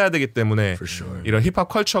의식을 해야 되기 때문에 sure. 이런 힙합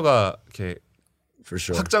컬처가 이렇게 For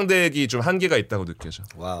sure. 확장되기 좀 한계가 있다고 느껴져.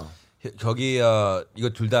 Wow. 저기 이거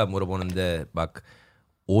둘 다 물어보는데 막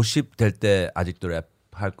 50 될 때 아직도 랩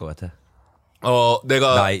할 것 같아?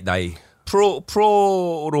 내가 나이.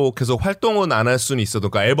 프로로 계속 활동은 안 할 수는 있어도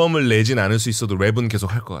그러니까 앨범을 내진 않을 수 있어도 랩은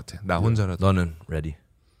계속 할 것 같아. 나 혼자라도. 너는 ready?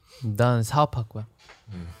 난 사업할 거야.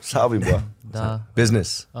 사업이 뭐야? 나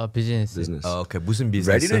Business. 비즈니스. Business. 오케이 무슨 비즈니스?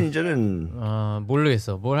 Ready는 이제는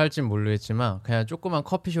모르겠어. 뭘 할진 모르겠지만 그냥 조그만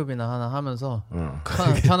커피숍이나 하나 하면서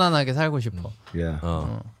편안하게 살고 싶어. Yeah.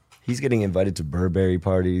 He's getting invited to Burberry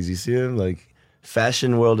parties. You see him like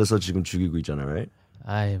fashion world에서 지금 죽이고 있잖아, right?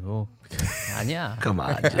 아이 뭐 아니야. Come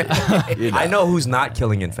on. Dude. I know who's not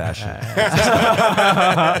killing in fashion.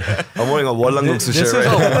 I'm wearing a 월남국수 shirt. This is Right?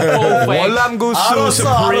 a faux 월남국수 알았어,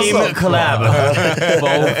 Supreme 알았어. collab.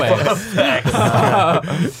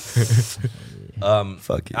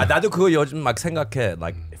 Fuck you. 나도 그거 요즘 막 생각해.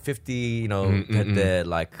 Like 50, 될 때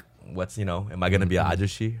like what's am I gonna be a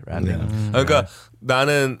아저씨? 그러니까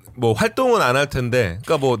나는 뭐 활동은 안 할 텐데,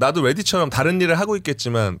 그러니까 뭐 나도 레디처럼 다른 일을 하고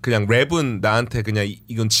있겠지만 그냥 랩은 나한테 그냥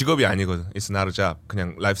이건 직업이 아니거든. It's not a job.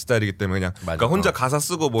 그냥 라이프스타일이기 때문에 그냥 그러니까 혼자 가사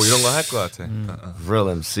쓰고 뭐 이런 거 할 것 같아. Real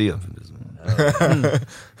MC up in this.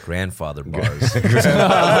 Grandfather bars.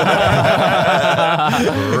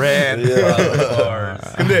 Grandfather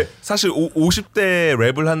bars. 근데 사실 50대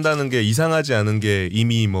랩을 한다는 게 이상하지 않은 게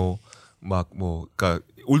이미 그러니까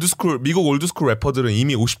올드스쿨 미국 올드스쿨 래퍼들은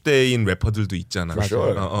이미 50대인 래퍼들도 있잖아.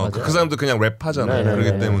 sure. 그 사람도 그냥 랩하잖아.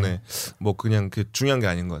 그렇기 때문에 뭐 그냥 그 중요한 게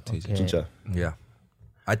아닌 것 같아 이제. 진짜. Yeah.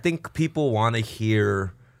 I think people want to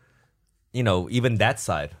hear, even that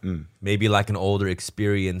side. Maybe like an older,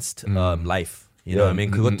 experienced life. You know what I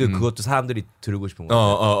mean? 그것도 사람들이 들고 싶은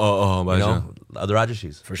거. 맞아. Other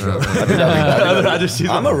아저씨s. For sure.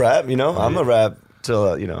 I'm a rap, I'm a rap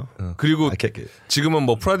till, 그리고 I kick it. 지금은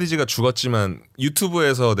뭐 프라디지가 죽었지만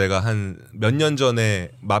유튜브에서 내가 한 몇 년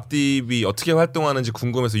전에 맙딥이 어떻게 활동하는지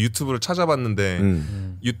궁금해서 유튜브를 찾아봤는데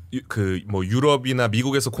뭐 유럽이나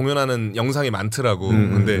미국에서 공연하는 영상이 많더라고.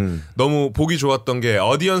 근데 너무 보기 좋았던 게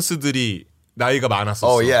어디언스들이 나이가 많았었어.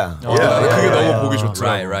 Oh yeah. 그게 너무 보기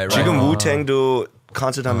좋더라고. Right. 지금 우탱도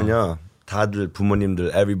콘서트 하면요. 다들 부모님들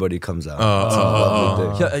everybody comes out.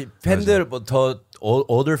 팬들 더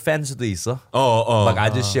older fans도 있어? 막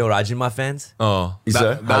아저씨 or 아줌마 fans?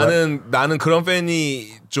 있어요? 나는 그런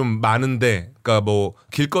팬이 좀 많은데, 그러니까 뭐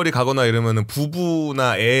길거리 가거나 이러면은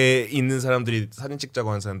부부나 애 있는 사람들이 사진 찍자고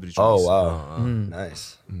하는 사람들이 좀 Oh 있어. wow.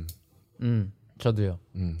 Nice. 저도요.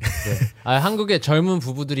 네. 한국에 젊은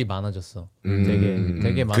부부들이 많아졌어.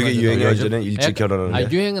 되게 많아졌어. 그게 유행이야 이제는 일찍 결혼하는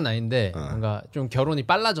게. 유행은 아닌데 뭔가 좀 결혼이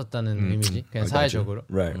빨라졌다는 이미지. 그냥 사회적으로.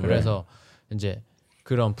 Right. 그래서 이제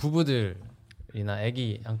그런 부부들이나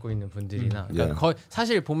아기 안고 있는 분들이나 그러니까 거의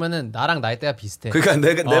사실 보면은 나랑 나이대가 비슷해. 그러니까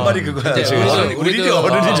내 말이 그거야. 이제 우리도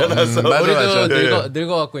어른이잖아. 우리도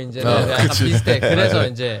늙어갖고 이제 약간 비슷해. 그래서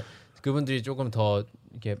이제 그분들이 조금 더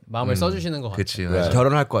이렇게 마음을 써주시는 것 같아. 그치.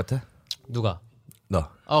 결혼할 것 같아? 누가? 너.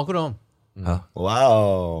 그럼.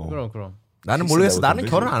 와우. 그럼. 나는 모르겠어. 나는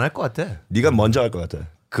결혼 안 할 것 같아. 네가 먼저 할 것 같아.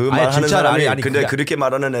 그 말 하는 진짜 사람이 아니, 근데 그게- 그렇게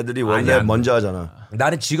말하는 애들이 원래 아니. 먼저 하잖아.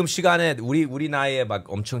 나는 지금 시간에 우리 나이에 막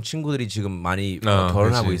엄청 친구들이 지금 많이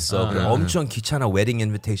결혼하고 그렇지. 있어. 그래, 엄청 귀찮아 웨딩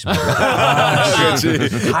인비테이션.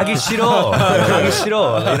 가기 싫어. 가기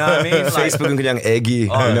싫어. You know what I mean? 페이스북은 그냥 애기.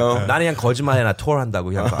 you know? 나는 그냥 거짓말해 나 투어 한다고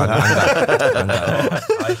그냥 안 가.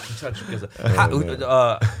 아 귀찮아 죽겠어.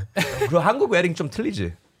 그리고 한국 웨딩 좀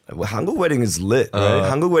틀리지. Well, 한국 wedding is lit. Right?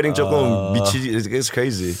 한국 wedding 조금 미치지. It's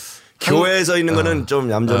crazy. 교회에서 있는 거는 좀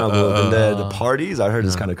얌전하고 근데 the parties I heard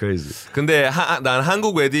is kind of crazy. 근데 난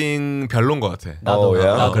한국 웨딩 별론 것 같아. 나도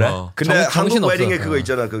yeah? 그래? 근데 한국 정신 없어. 웨딩에 그거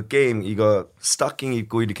있잖아. 그 게임 이거 스타킹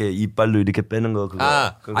입고 이렇게 이빨로 이렇게 빼는 거 그거.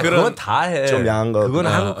 그건 다 해. 좀 야한 거. 그건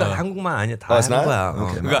한국만 아니야. 다 it's 하는 not? 거야.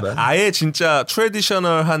 Okay. 그러니까 아예 진짜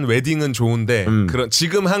트레디셔널한 웨딩은 좋은데 그런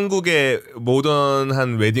지금 한국의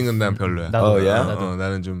모던한 웨딩은 난 별로야. 나도 yeah?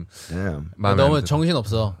 나는 좀 Damn. 마음에 안 너무 들어. 정신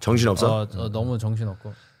없어. 정신 없어? 너무 정신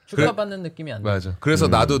없고 축하받는 느낌이 안 나. 맞아. 그래서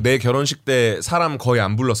나도 내 결혼식 때 사람 거의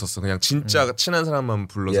안 불렀었어. 그냥 진짜 친한 사람만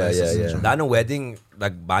불러서 Yeah, 했었어. yeah, yeah. 나는 웨딩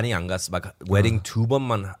막 많이 안 갔어. 막 웨딩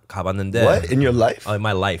 2번만 가봤는데. What in your life? In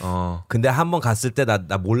my life. 근데 한 번 갔을 때 나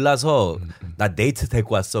몰라서 나 데이트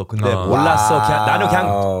데리고 왔어. 근데 몰랐어. 나는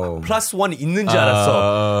그냥 플러스 원 있는 줄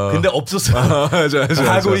알았어. 근데 없었어. 맞아.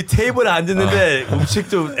 하고 우리 테이블에 앉았는데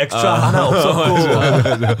음식도 엑스트라 하나 없었고.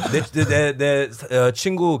 내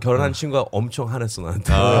친구 결혼한 친구가 엄청 화냈어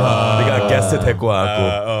나한테. 내가 게스트 데리고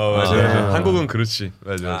왔고. 맞아. 한국은 그렇지.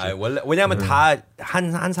 맞아. 원래 왜냐면 다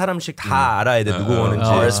한 사람씩 다 알아야 돼 누구 오는지.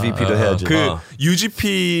 RSVP도 해야지. 그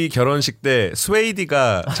UGP 결혼식 때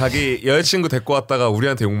스웨이디가 자기 여자친구 데리고 왔다가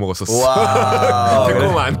우리한테 욕 먹었었어. 와. 데리고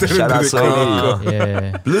오면 안 Shout 되는데 out Swedy.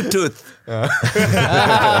 예. Bluetooth.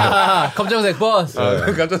 검정색 버스.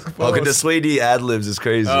 깜짝 Oh, 근데 Swedy ad-libs is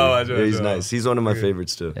crazy. 맞아, Yeah, he's 맞아. nice. He's one of my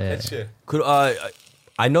favorites too. 예.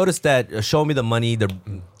 I noticed that Show Me the Money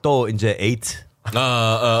또 이제 8.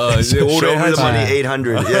 이제 Show 올해 me the 하지. money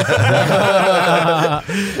 800. Yeah.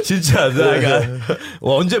 진짜 내가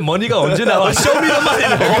언제 머니가 언제 나와? Show Me the Money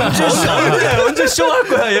언제 쇼할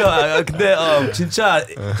거야? 야. 근데 진짜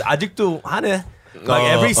아직도 하네.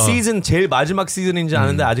 Like every season 제일 마지막 시즌인지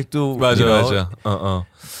아는데 아직도 맞아 you know,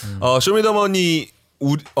 맞아. 쇼미더머니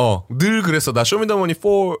늘 그랬어. 나 쇼미더머니 4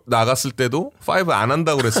 나갔을 때도 5 안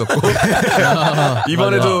한다고 그랬었고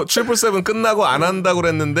이번에도 777 끝나고 안 한다고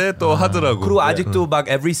그랬는데 또 하더라고. 그리고 아직도 막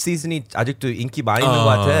every season이 아직도 인기 많이 있는 것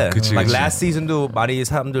같아. 그치, like 그치. last season도 많이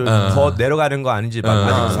사람들 더 내려가는 거 아닌지 막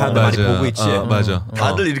아직 사람들 많이 보고 있지. 맞아.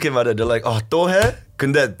 다들 이렇게 말해. They're like, 또 해?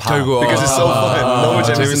 근데 봐. 결국 Because it's so fun. 너무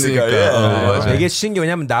재밌으니까. Yeah. 맞아. 되게 신기해.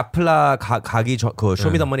 왜냐면 나플라 가기 전 그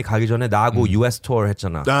쇼미더머니 가기 전에 나하고 US 투어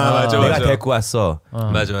했잖아. 맞아, 내가 맞아. 데리고 왔어.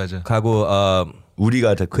 맞아. 가고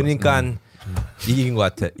우리가 됐고. 그러니까 이긴 것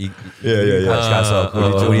같아. 예. 같이 가서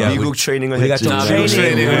우리 미국 트레이닝을 우리가 했지. 좀 미국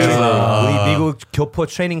트레이닝을 했어. 우리 미국 교포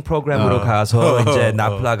트레이닝 프로그램으로 가서 이제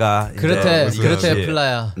나플라가 그렇대 이제 그렇대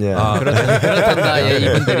플라야. Yeah. 그렇단다 얘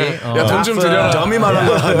이분들이. 야, 돈 좀 드려라. 점이 말한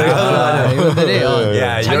거야. 내가. 이분들이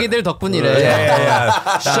Yeah, 자기들 덕분이래. Yeah.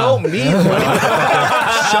 Show me the money.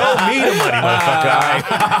 Show me the money, motherfucker.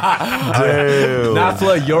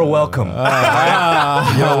 Nafla, you're welcome.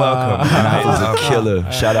 You're welcome. He's a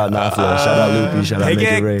killer. Shout out Nafla. Shout out Loopy. Shout out Make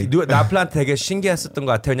It 되게 Rain. 나플라한테 되게 신기했었던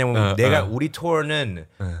것 같아요. 왜냐면 내가 우리 투어는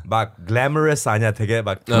막 glamorous 아니야. 되게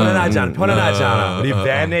막 편안하지 않아. 우리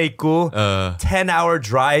밴에 있고 10-hour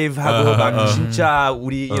drive 하고 막 진짜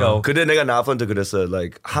우리 you know. 근데 내가 나한테 그랬어.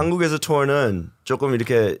 Like 한국에서 투어는 조금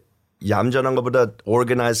이렇게 얌전한 것보다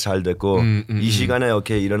organize 잘 됐고 이 시간에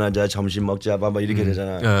오케이 일어나자 점심 먹자 막 이렇게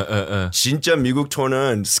되잖아. 진짜 미국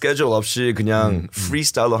투어는 스케줄 없이 그냥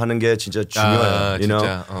프리스타일로 하는 게 진짜 중요해요. You know?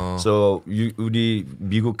 진짜, So 우리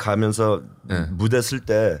미국 가면서 무대 쓸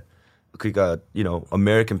때 그러니까 you know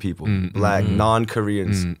American people, black,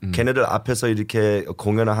 non-Koreans 걔네들 앞에서 이렇게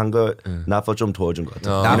공연을 한 거 나파 좀 도와준 것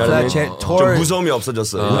같아. 나플라 제 좀 투어 무서움이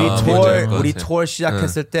없어졌어. 우리 투어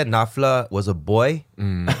시작했을 때 나플라 was a boy.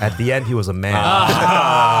 At the end he was a man.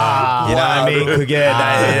 You know what I mean? 그게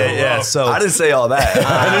yeah. So I didn't say all that.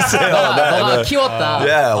 I didn't say all that. 너가 키웠다.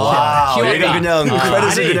 Yeah, wow. 키웠다. 얘가 그냥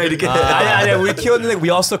크레딧을 그냥 이렇게. 아니 우리 키웠는데 we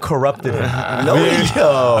also corrupted him. No,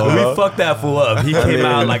 yo. We fucked that fool up. He came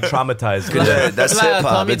out like traumatized. 근데 that's hip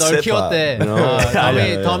hop. 덤이 It's 널 hip hop. 키웠대. You know?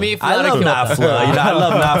 덤이 I 플라를 love 키웠다. Nafla. You know, I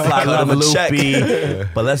love Nafla. I love him a check. Loopy.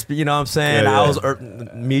 But let's be, you know what I'm saying? Yeah, I yeah. was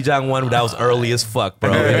Mijang one. That was early as fuck, bro.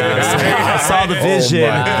 You know what I'm saying? I saw the vision.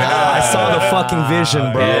 I saw the fucking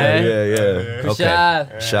vision, bro. Yeah.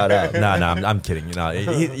 굿샷. Shout out. No, I'm kidding.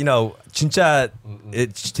 You know, 진짜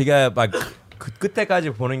되게 막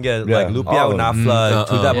끝에까지 보는 게 like 루피하고 나플라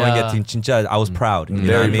둘 다 보는 게 진짜 I was proud. You know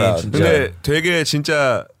what I Very mean? proud. 진짜. 근데 되게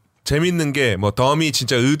진짜 재밌는 게 뭐 덤이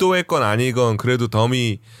진짜 의도했건 아니건 그래도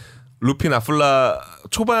덤이 루핀 아플라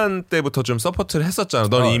초반 때부터 좀 서포트를 했었잖아.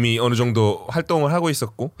 넌 이미 어느 정도 활동을 하고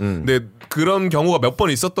있었고. 근데 그런 경우가 몇 번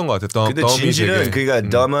있었던 것 같아. 근데 진실은 그러니까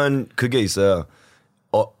덤은 그게 있어요.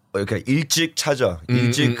 그러니까 일찍 찾아,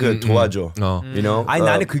 일찍 그 도와줘. You know? 아니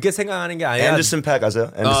나는 그게 생각하는 게 아니라 앤더슨 팩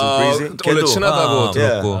아세요? 앤더슨 브리지? 원래 친하다고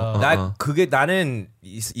들었고. 나 그게 나는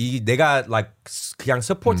이 내가 like 그냥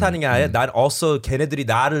서포트하는 게 아니라 난 also 걔네들이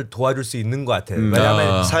나를 도와줄 수 있는 것 같아.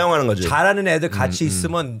 왜냐면 사용하는 거지. 잘하는 애들 같이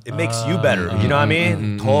있으면 it makes you better. You know what I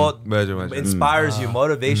mean? 더 맞아. inspires you,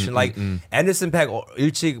 motivation. Like 앤더슨 팩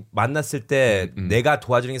일찍 만났을 때 내가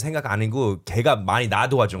도와주는 게 생각 아니고 걔가 많이 나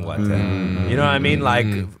도와준 것 같아. You know what I mean?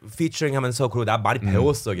 Like featuring 하면서 그리고 나 많이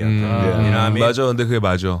배웠어 걔한테. You know what I mean? 맞아. 근데 그게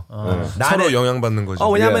맞아. 서로 영향받는 거지.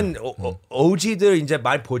 왜냐면 OG들 이제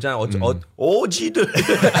많이 보잖아. 오지들.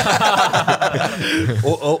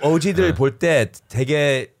 OG들 볼 때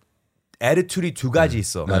되게 attitude이 두 가지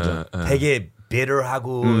있어. 맞아. 되게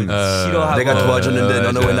bitter하고 싫어하고 내가 도와줬는데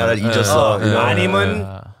너는 왜 나를 잊었어?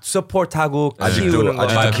 아니면 support하고 키우는 거.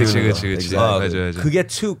 그치. 맞아. 그게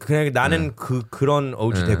그냥 나는 그런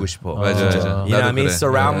OG 되고 싶어. 맞아. You know what I mean? 그래.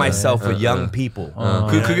 Surround myself with young people.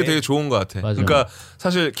 그게 되게 좋은 것 같아. 맞아. 그러니까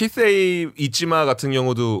사실 키세이 이치마 같은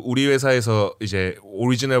경우도 우리 회사에서 이제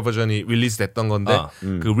오리지널 버전이 릴리즈 됐던 건데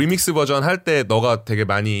그 리믹스 버전 할 때 너가 되게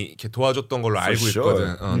많이 이렇게 도와줬던 걸로 알고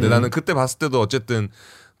있거든. 근데 나는 그때 봤을 때도 어쨌든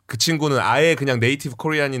그 친구는 아예 그냥 네이티브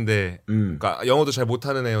코리안인데 그러니까 영어도 잘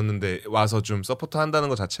못하는 애였는데 와서 좀 서포트 한다는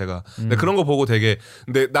것 자체가 근데 그런 거 보고 되게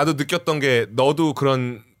근데 나도 느꼈던 게 너도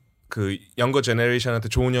그런 그 영거 제너레이션한테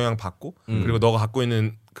좋은 영향 받고 그리고 너가 갖고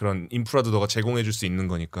있는 그런 인프라도 너가 제공해 줄 수 있는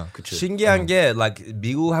거니까. 신기한 게 like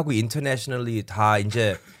미국하고 internationally 다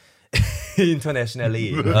이제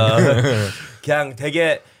internationally 그냥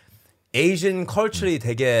되게 Asian culture이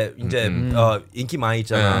되게 이제 인기 많이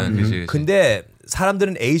있잖아. 그치. 근데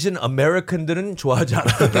사람들은 Asian American들은 좋아하지 않아.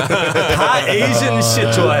 다 Asian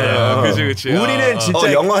shit 좋아해요. 그치. 우리는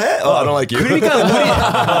진짜 영어 해? I don't like you.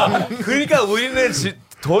 그러니까 우리는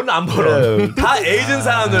돈 안 벌어. 다 Asian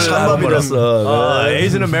사람들. 찬밥이었어.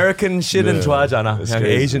 Asian American shit은 좋아하지 않아. 그냥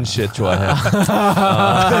Asian shit 좋아해.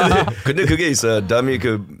 근데 그게 있어요. 덤이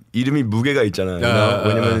그 이름이 무게가 있잖아요.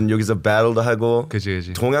 왜냐면 여기서 battle도 하고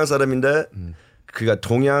그치. 동양 사람인데 그가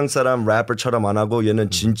동양 사람 래퍼처럼 안 하고 얘는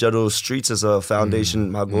진짜로 스트리트에서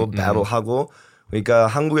파운데이션 하고 battle 하고 그러니까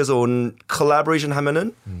한국에서 온 콜라보레이션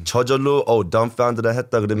하면은 저절로 덤파운드다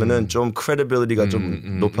했다 그러면은 좀 credibility가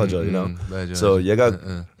좀 높아져, you know. 맞아. So 얘가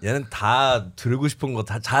얘는 다 들고 싶은 거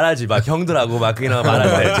다 잘하지. 막 형들하고 막 그냥 말할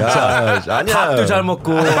때 진짜 아니야. 밥도 잘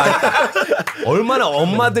먹고 막 얼마나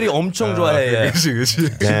엄마들이 엄청 좋아해. 얘. 그치.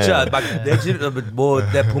 진짜 막 내 집 뭐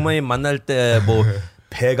내 부모님 만날 때 뭐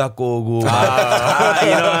배 갖고 오고 막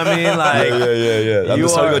you know what I mean? Like yeah. 나도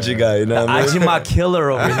설거지가, you know what I mean? 아지마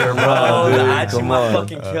killer over here, bro. The 아지마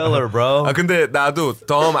fucking killer, bro. 아 근데 나도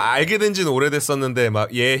덤 알게 된 지는 오래됐었는데 막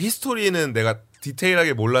얘 히스토리는 내가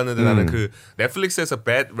디테일하게 몰랐는데 나는 그 넷플릭스에서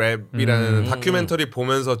Bad Rap이라는 다큐멘터리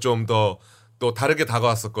보면서 좀 더 또 다르게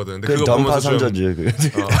다가왔었거든. 근데 그 그거 덤파 보면서 선전지.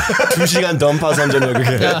 2시간 덤파 선전이야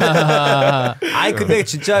그게. 아니 근데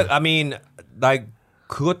진짜 I mean like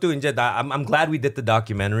그것도 이제 I'm glad we did the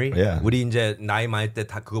documentary. Yeah. 우리 이제 나이 많을 때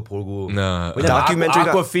다 그거 보고. 나 다큐멘터리가-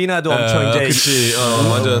 아쿠아피나도 엄청 이제 그치.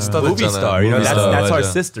 완전 스타 movie 됐잖아. star. You know, that's our 맞아.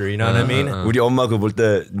 sister. You know what I mean? 우리 엄마 그거 볼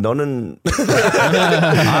때 너는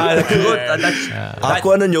아 그거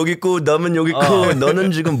아쿠아는 여기 있고 너는 여기 있고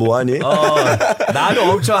너는 지금 뭐하니? 나도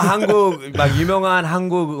엄청 한국 막 유명한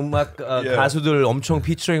한국 음악 가수들 엄청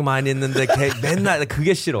피처링 많이 했는데 걔 맨날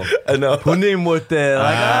그게 싫어. I know. 본인 볼때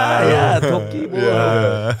야 도끼 뭐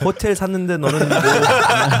호텔 샀는데 너는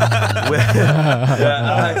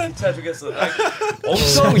뭐왜 기차 주겠어.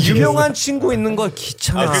 엄청 유명한 친구 있는 거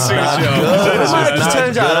귀찮아. 얼마나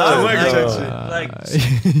귀찮은지 알아? 정말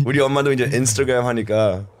귀찮지. 우리 엄마도 이제 인스타그램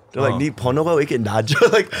하니까 they're like, 네 번호가 왜 이렇게 낮아?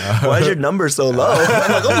 Like, why is your number so low?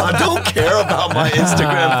 I'm like, I don't care about my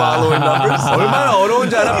Instagram following numbers. 얼마나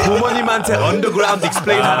어려운지 알아? 부모님한테 underground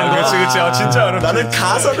explain 하는 거. 그치. 진짜 어렵지. 나는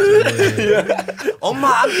가사를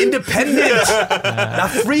엄마, I'm independent. 나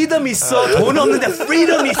freedom 있어. 돈 없는데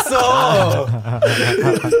freedom 있어.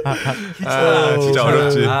 진짜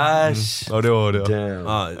어렵지. 아씨. 어려워. Damn.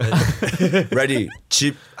 아, Ready?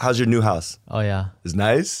 집, how's your new house? 야. It's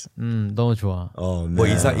nice? 너무 좋아. Oh, man. 뭐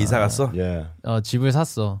이사 갔어? Yeah. 집을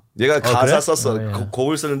샀어. 얘가 가사 썼어. yeah.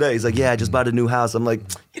 곡을 쓰는데 he's like, yeah, I just bought a new house. I'm like,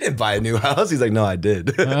 you didn't buy a new house? He's like, no, I did.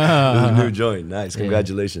 It was a new joint. Nice.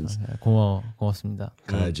 Congratulations. 고맙습니다.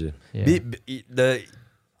 가야지.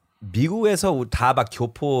 미국에서 다 막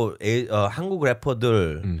교포 한국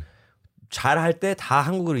래퍼들 잘할 때 다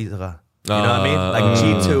한국으로 이사가. You know what I mean? Like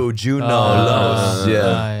G2, Juno, Los.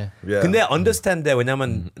 Yeah. Yeah. 근데 understand that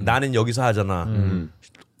왜냐면 나는 여기서 하잖아.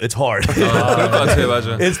 It's hard. 그럴 것 같아,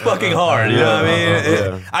 맞아. It's fucking hard. You know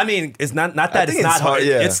what I mean? It's not that it's not hard.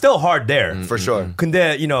 yeah. It's still hard there. For sure.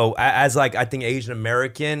 근데 you know, as like I think Asian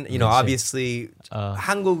American, you know, obviously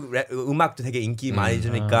한국 음악도 되게 인기 많이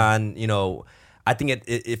주니까, you know, I think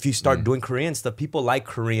if you start doing Korean stuff, people like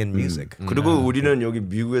Korean music. 그리고 우리는 여기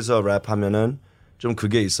미국에서 랩하면은 좀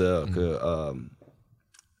그게 있어요.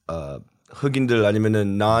 흑인들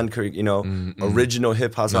아니면은 non-Korean, you know, original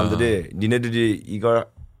힙합 사람들이 니네들이 이걸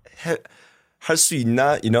할 수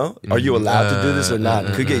있나, you know? Are you allowed to do this or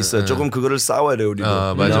not? 그게 있어. 조금 그거를 싸워야 돼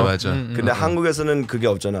우리도. 맞아, 맞아. 근데 한국에서는 그게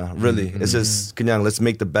없잖아. Really, it's just 그냥 let's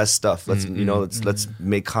make the best stuff. Let's, you know, let's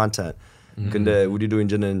make content. 근데 우리도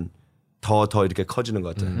이제는 더 이렇게 커지는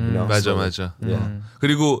것 같아. You know? 맞아, So, 맞아. Yeah.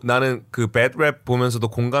 그리고 나는 그 배드랩 보면서도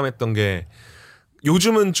공감했던 게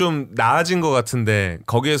요즘은 좀 나아진 것 같은데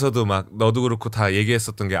거기에서도 막 너도 그렇고 다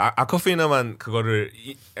얘기했었던 게 아커피나만 그거를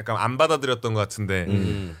약간 안 받아들였던 것 같은데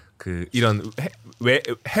그 이런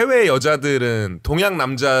해외 여자들은 동양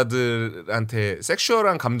남자들한테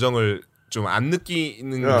섹슈얼한 감정을 좀 안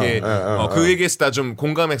느끼는 게 그 얘기에서 다 좀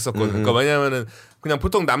공감했었거든. 그러니까 왜냐면은 그냥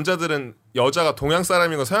보통 남자들은 여자가 동양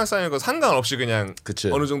사람이고 서양 사람이고 상관없이 그냥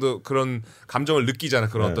그치. 어느 정도 그런 감정을 느끼잖아.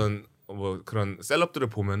 그런 어떤 뭐 그런 셀럽들을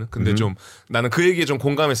보면은 근데 좀 나는 그 얘기에 좀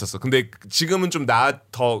공감했었어. 근데 지금은 좀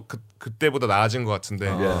그때보다 나아진 것 같은데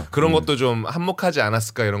그런 것도 좀 한몫하지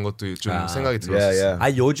않았을까 이런 것도 좀 생각이 들었었어.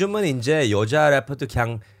 요즘은 이제 여자 래퍼도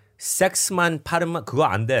그냥 섹스만 파르만 그거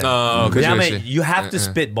안 돼. 그치, 왜냐면 그치. you have to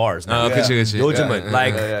spit bars. 그치. 요즘은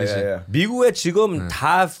like 미국에 지금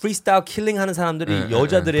다 프리스타일 킬링 하는 사람들이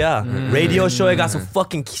여자들이야. 라디오 쇼에 가서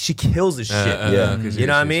fucking she kills the shit. You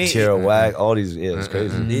know what I mean? Tierra Whack, all these, yeah, it's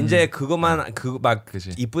crazy. 이제 그거만 막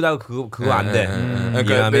이쁘다고 그거 안 돼.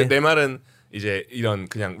 그러니까 내 말은 이제 이런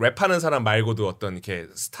그냥 랩하는 사람 말고도 어떤 이렇게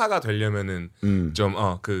스타가 되려면은 좀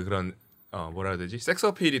그런 뭐라 해야 되지? 섹스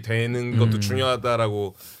어필이 되는 것도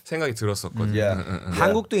중요하다라고 생각이 들었었거든.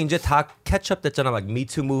 한국도 이제 다 캐치업 됐잖아. like Me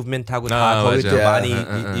Too movement 하고 다 거기도 많이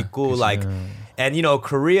있고 like and you know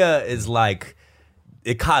Korea is like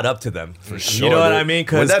it caught up to them. For sure, you know what dude. I mean?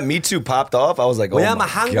 When that Me Too popped off, I was like, oh 왜냐면 my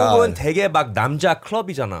한국은 God. 되게 막 남자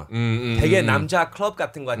클럽이잖아. 되게 남자 클럽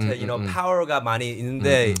같은 것 같아. You know, power가 많이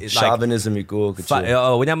있는데 like, Chauvinism 있고, 그치.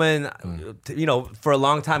 왜냐면 you know, for a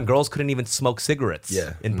long time girls couldn't even smoke cigarettes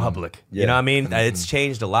in public. You know what I mean? It's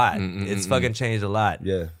changed a lot. It's fucking changed a lot.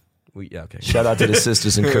 Yeah. Okay. Shout out to the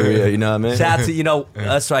sisters in Korea, you know what I mean? Shout out to, you know,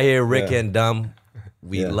 us right here, Rick and Dumb.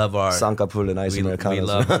 We love our 쌍꺼풀 and Ice we Americanos.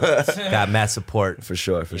 love got mad support For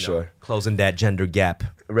sure, for sure. closing that gender gap.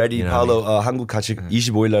 Ready, You know what I Paulo, 한국 같이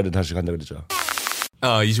 25일 날에 다시 간다 그러죠.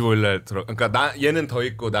 25일 날 그러니까 얘는 더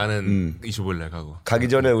있고 나는 25일 날 가고. 가기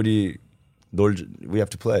전에 우리 we have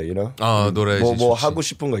to play, you know? 노래 뭐 하고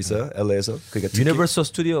싶은 거 있어요? LA에서? 그러니까 Universal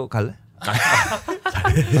Studio 갈래?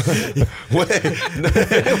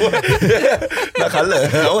 나 갈래.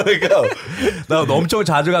 I wanna go. 나 엄청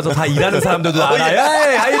자주 가서 다 일하는 사람들도 알아.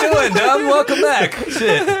 Hey, how you doing? Dumb? Welcome back.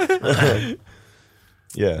 Shit.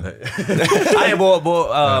 Yeah. 아니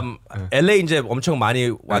LA 이제 엄청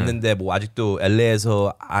많이 왔는데 뭐 아직도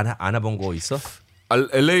LA에서 안 해본 거 있어?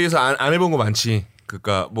 LA에서 안 해본 거 많지.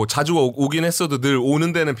 그러니까 뭐 자주 오긴 했어도 늘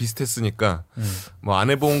오는 데는 비슷했으니까 뭐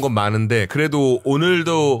안 해본 건 많은데 그래도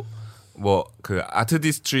오늘도 뭐 그 아트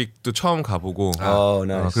디스트릭도 처음 가보고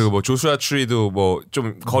nice. 그리고 뭐 조슈아 트리도 뭐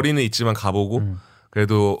좀 거리는 있지만 가보고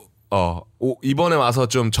그래도 이번에 와서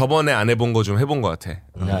좀 저번에 안 해본 거 좀 해본 것 같아.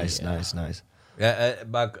 Nice.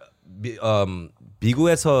 막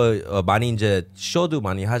미국에서 많이 이제 쇼도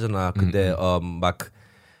많이 하잖아. 근데 막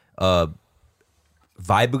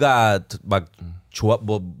바이브가 막 좋아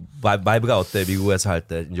뭐 바이브가 어때 미국에서 할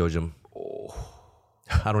때 요즘?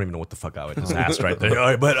 I don't even know what the fuck I just asked right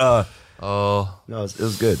there. But No, it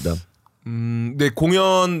was good though. 네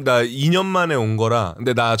공연 나 2년 만에 온 거라.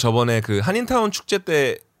 근데 나 저번에 그 한인타운 축제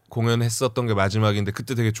때 공연했었던 게 마지막인데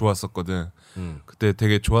그때 되게 좋았었거든. 그때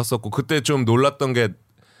되게 좋았었고 그때 좀 놀랐던 게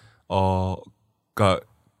그러니까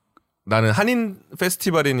나는 한인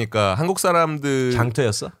페스티벌이니까 한국 사람들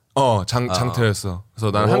장터였어? 장터였어.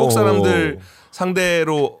 그래서 나는 한국 사람들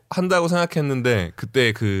상대로 한다고 생각했는데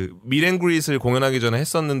그때 그 미렌그릿을 공연하기 전에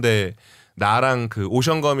했었는데 나랑 그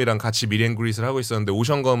오션검이랑 같이 미렌그릿을 하고 있었는데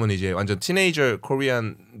오션검은 이제 완전 티네이저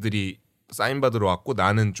코리안들이 사인 받으러 왔고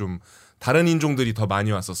나는 좀 다른 인종들이 더 많이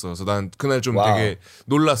왔었어. 그래서 난 그날 좀 되게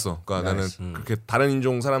놀랐어. 그러니까 나는 그렇게 다른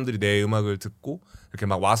인종 사람들이 내 음악을 듣고 이렇게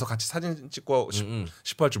막 와서 같이 사진 찍고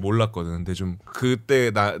싶어 할 줄 몰랐거든. 근데 좀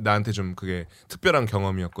그때 나한테 좀 그게 특별한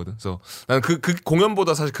경험이었거든. 그래서 나는 그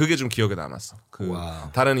공연보다 사실 그게 좀 기억에 남았어. 그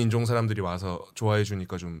다른 인종 사람들이 와서 좋아해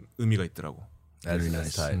주니까 좀 의미가 있더라고. Very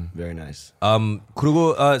nice. Very nice.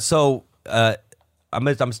 그리고 so I'm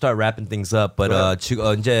gonna start wrapping things up, but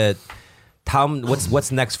이제 다음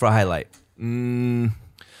what's next for Highlight?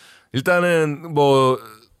 일단은 뭐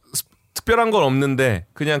특별한 건 없는데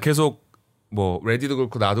그냥 계속 뭐 레디도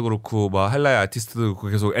그렇고 나도 그렇고 뭐 하이라이트 아티스트도 그렇고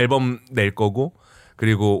계속 앨범 낼 거고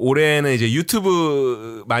그리고 올해는 이제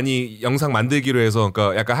유튜브 많이 영상 만들기로 해서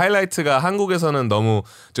그러니까 약간 하이라이트가 한국에서는 너무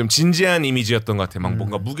좀 진지한 이미지였던 것 같아. 막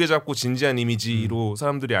뭔가 무게 잡고 진지한 이미지로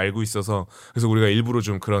사람들이 알고 있어서 그래서 우리가 일부러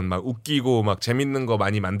좀 그런 막 웃기고 막 재밌는 거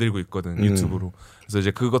많이 만들고 있거든 유튜브로. 그래서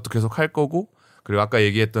이제 그것도 계속 할 거고 그리고 아까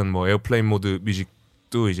얘기했던 뭐 에어플레인 모드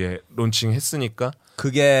뮤직도 이제 론칭 했으니까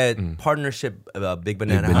그게 partnership Big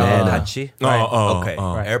Banana 같이? Okay.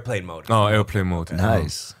 Airplane mode. 에어플레인 모드.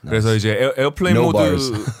 Nice. 그래서 이제 에어플레인 No 모드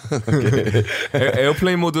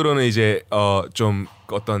에어플레인 모드로는 이제 좀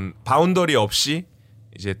어떤 바운더리 없이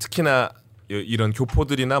이제 특히나 이런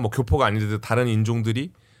교포들이나 뭐 교포가 아니더라도 다른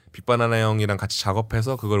인종들이 빅바나나 형이랑 같이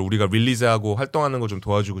작업해서 그걸 우리가 릴리즈하고 활동하는 거 좀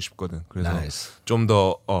도와주고 싶거든. 그래서 Nice. 좀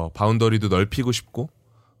더 바운더리도 넓히고 싶고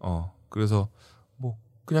그래서 뭐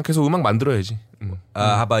그냥 계속 음악 만들어야지.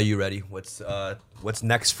 How about you, Ready? What's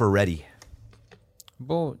next for Ready?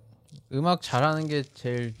 뭐 음악 잘하는 게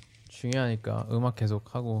제일 중요하니까 음악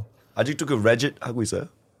계속 하고 아직도 그 Reddit 하고 있어요?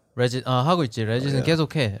 레짓 하고 있지. 레짓은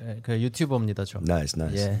계속 해. 그 유튜버입니다, 저. Nice.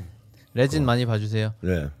 예. 레짓 많이 봐주세요.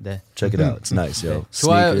 Yeah. 네. Check it out. It's nice, yo.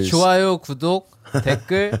 좋아요, 구독,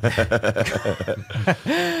 댓글.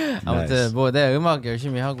 아무튼 뭐 내 음악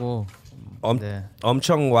열심히 하고. 네.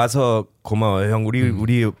 엄청 와서 고마워 형.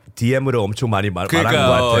 우리 DM으로 엄청 많이 말한 것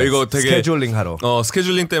같아. 이거 되게 스케줄링 하러.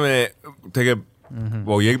 스케줄링 때문에 되게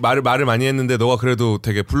뭐 말을 많이 했는데 너가 그래도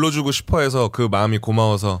되게 불러주고 싶어해서 그 마음이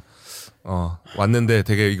고마워서 왔는데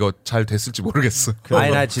되게 이거 잘 됐을지 모르겠어.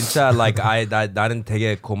 아니 나 진짜 나는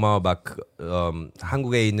되게 고마워. 막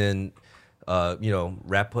한국에 있는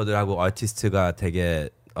래퍼들하고 아티스트가 되게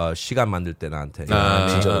시간 만들 때 나한테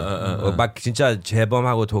막 진짜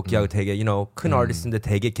재범하고 도끼하고 되게 큰 아티스트인데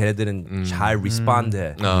되게 걔네들은 잘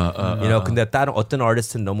리스폰드해. 근데 다른 어떤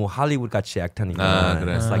아티스트는 너무 할리우드 같이 액하니까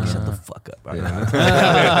그래. It's like shut the fuck up.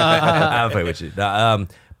 I'll play with you.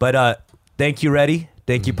 But thank you, Ready.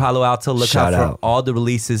 Thank you, Palo Alto. Look Shout out for out. all the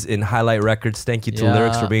releases in Highlight Records. Thank you to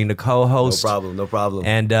Lyrics for being the co-host. No problem.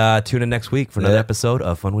 And tune in next week for another episode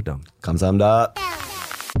of Fun with Dumb. 감사합니다.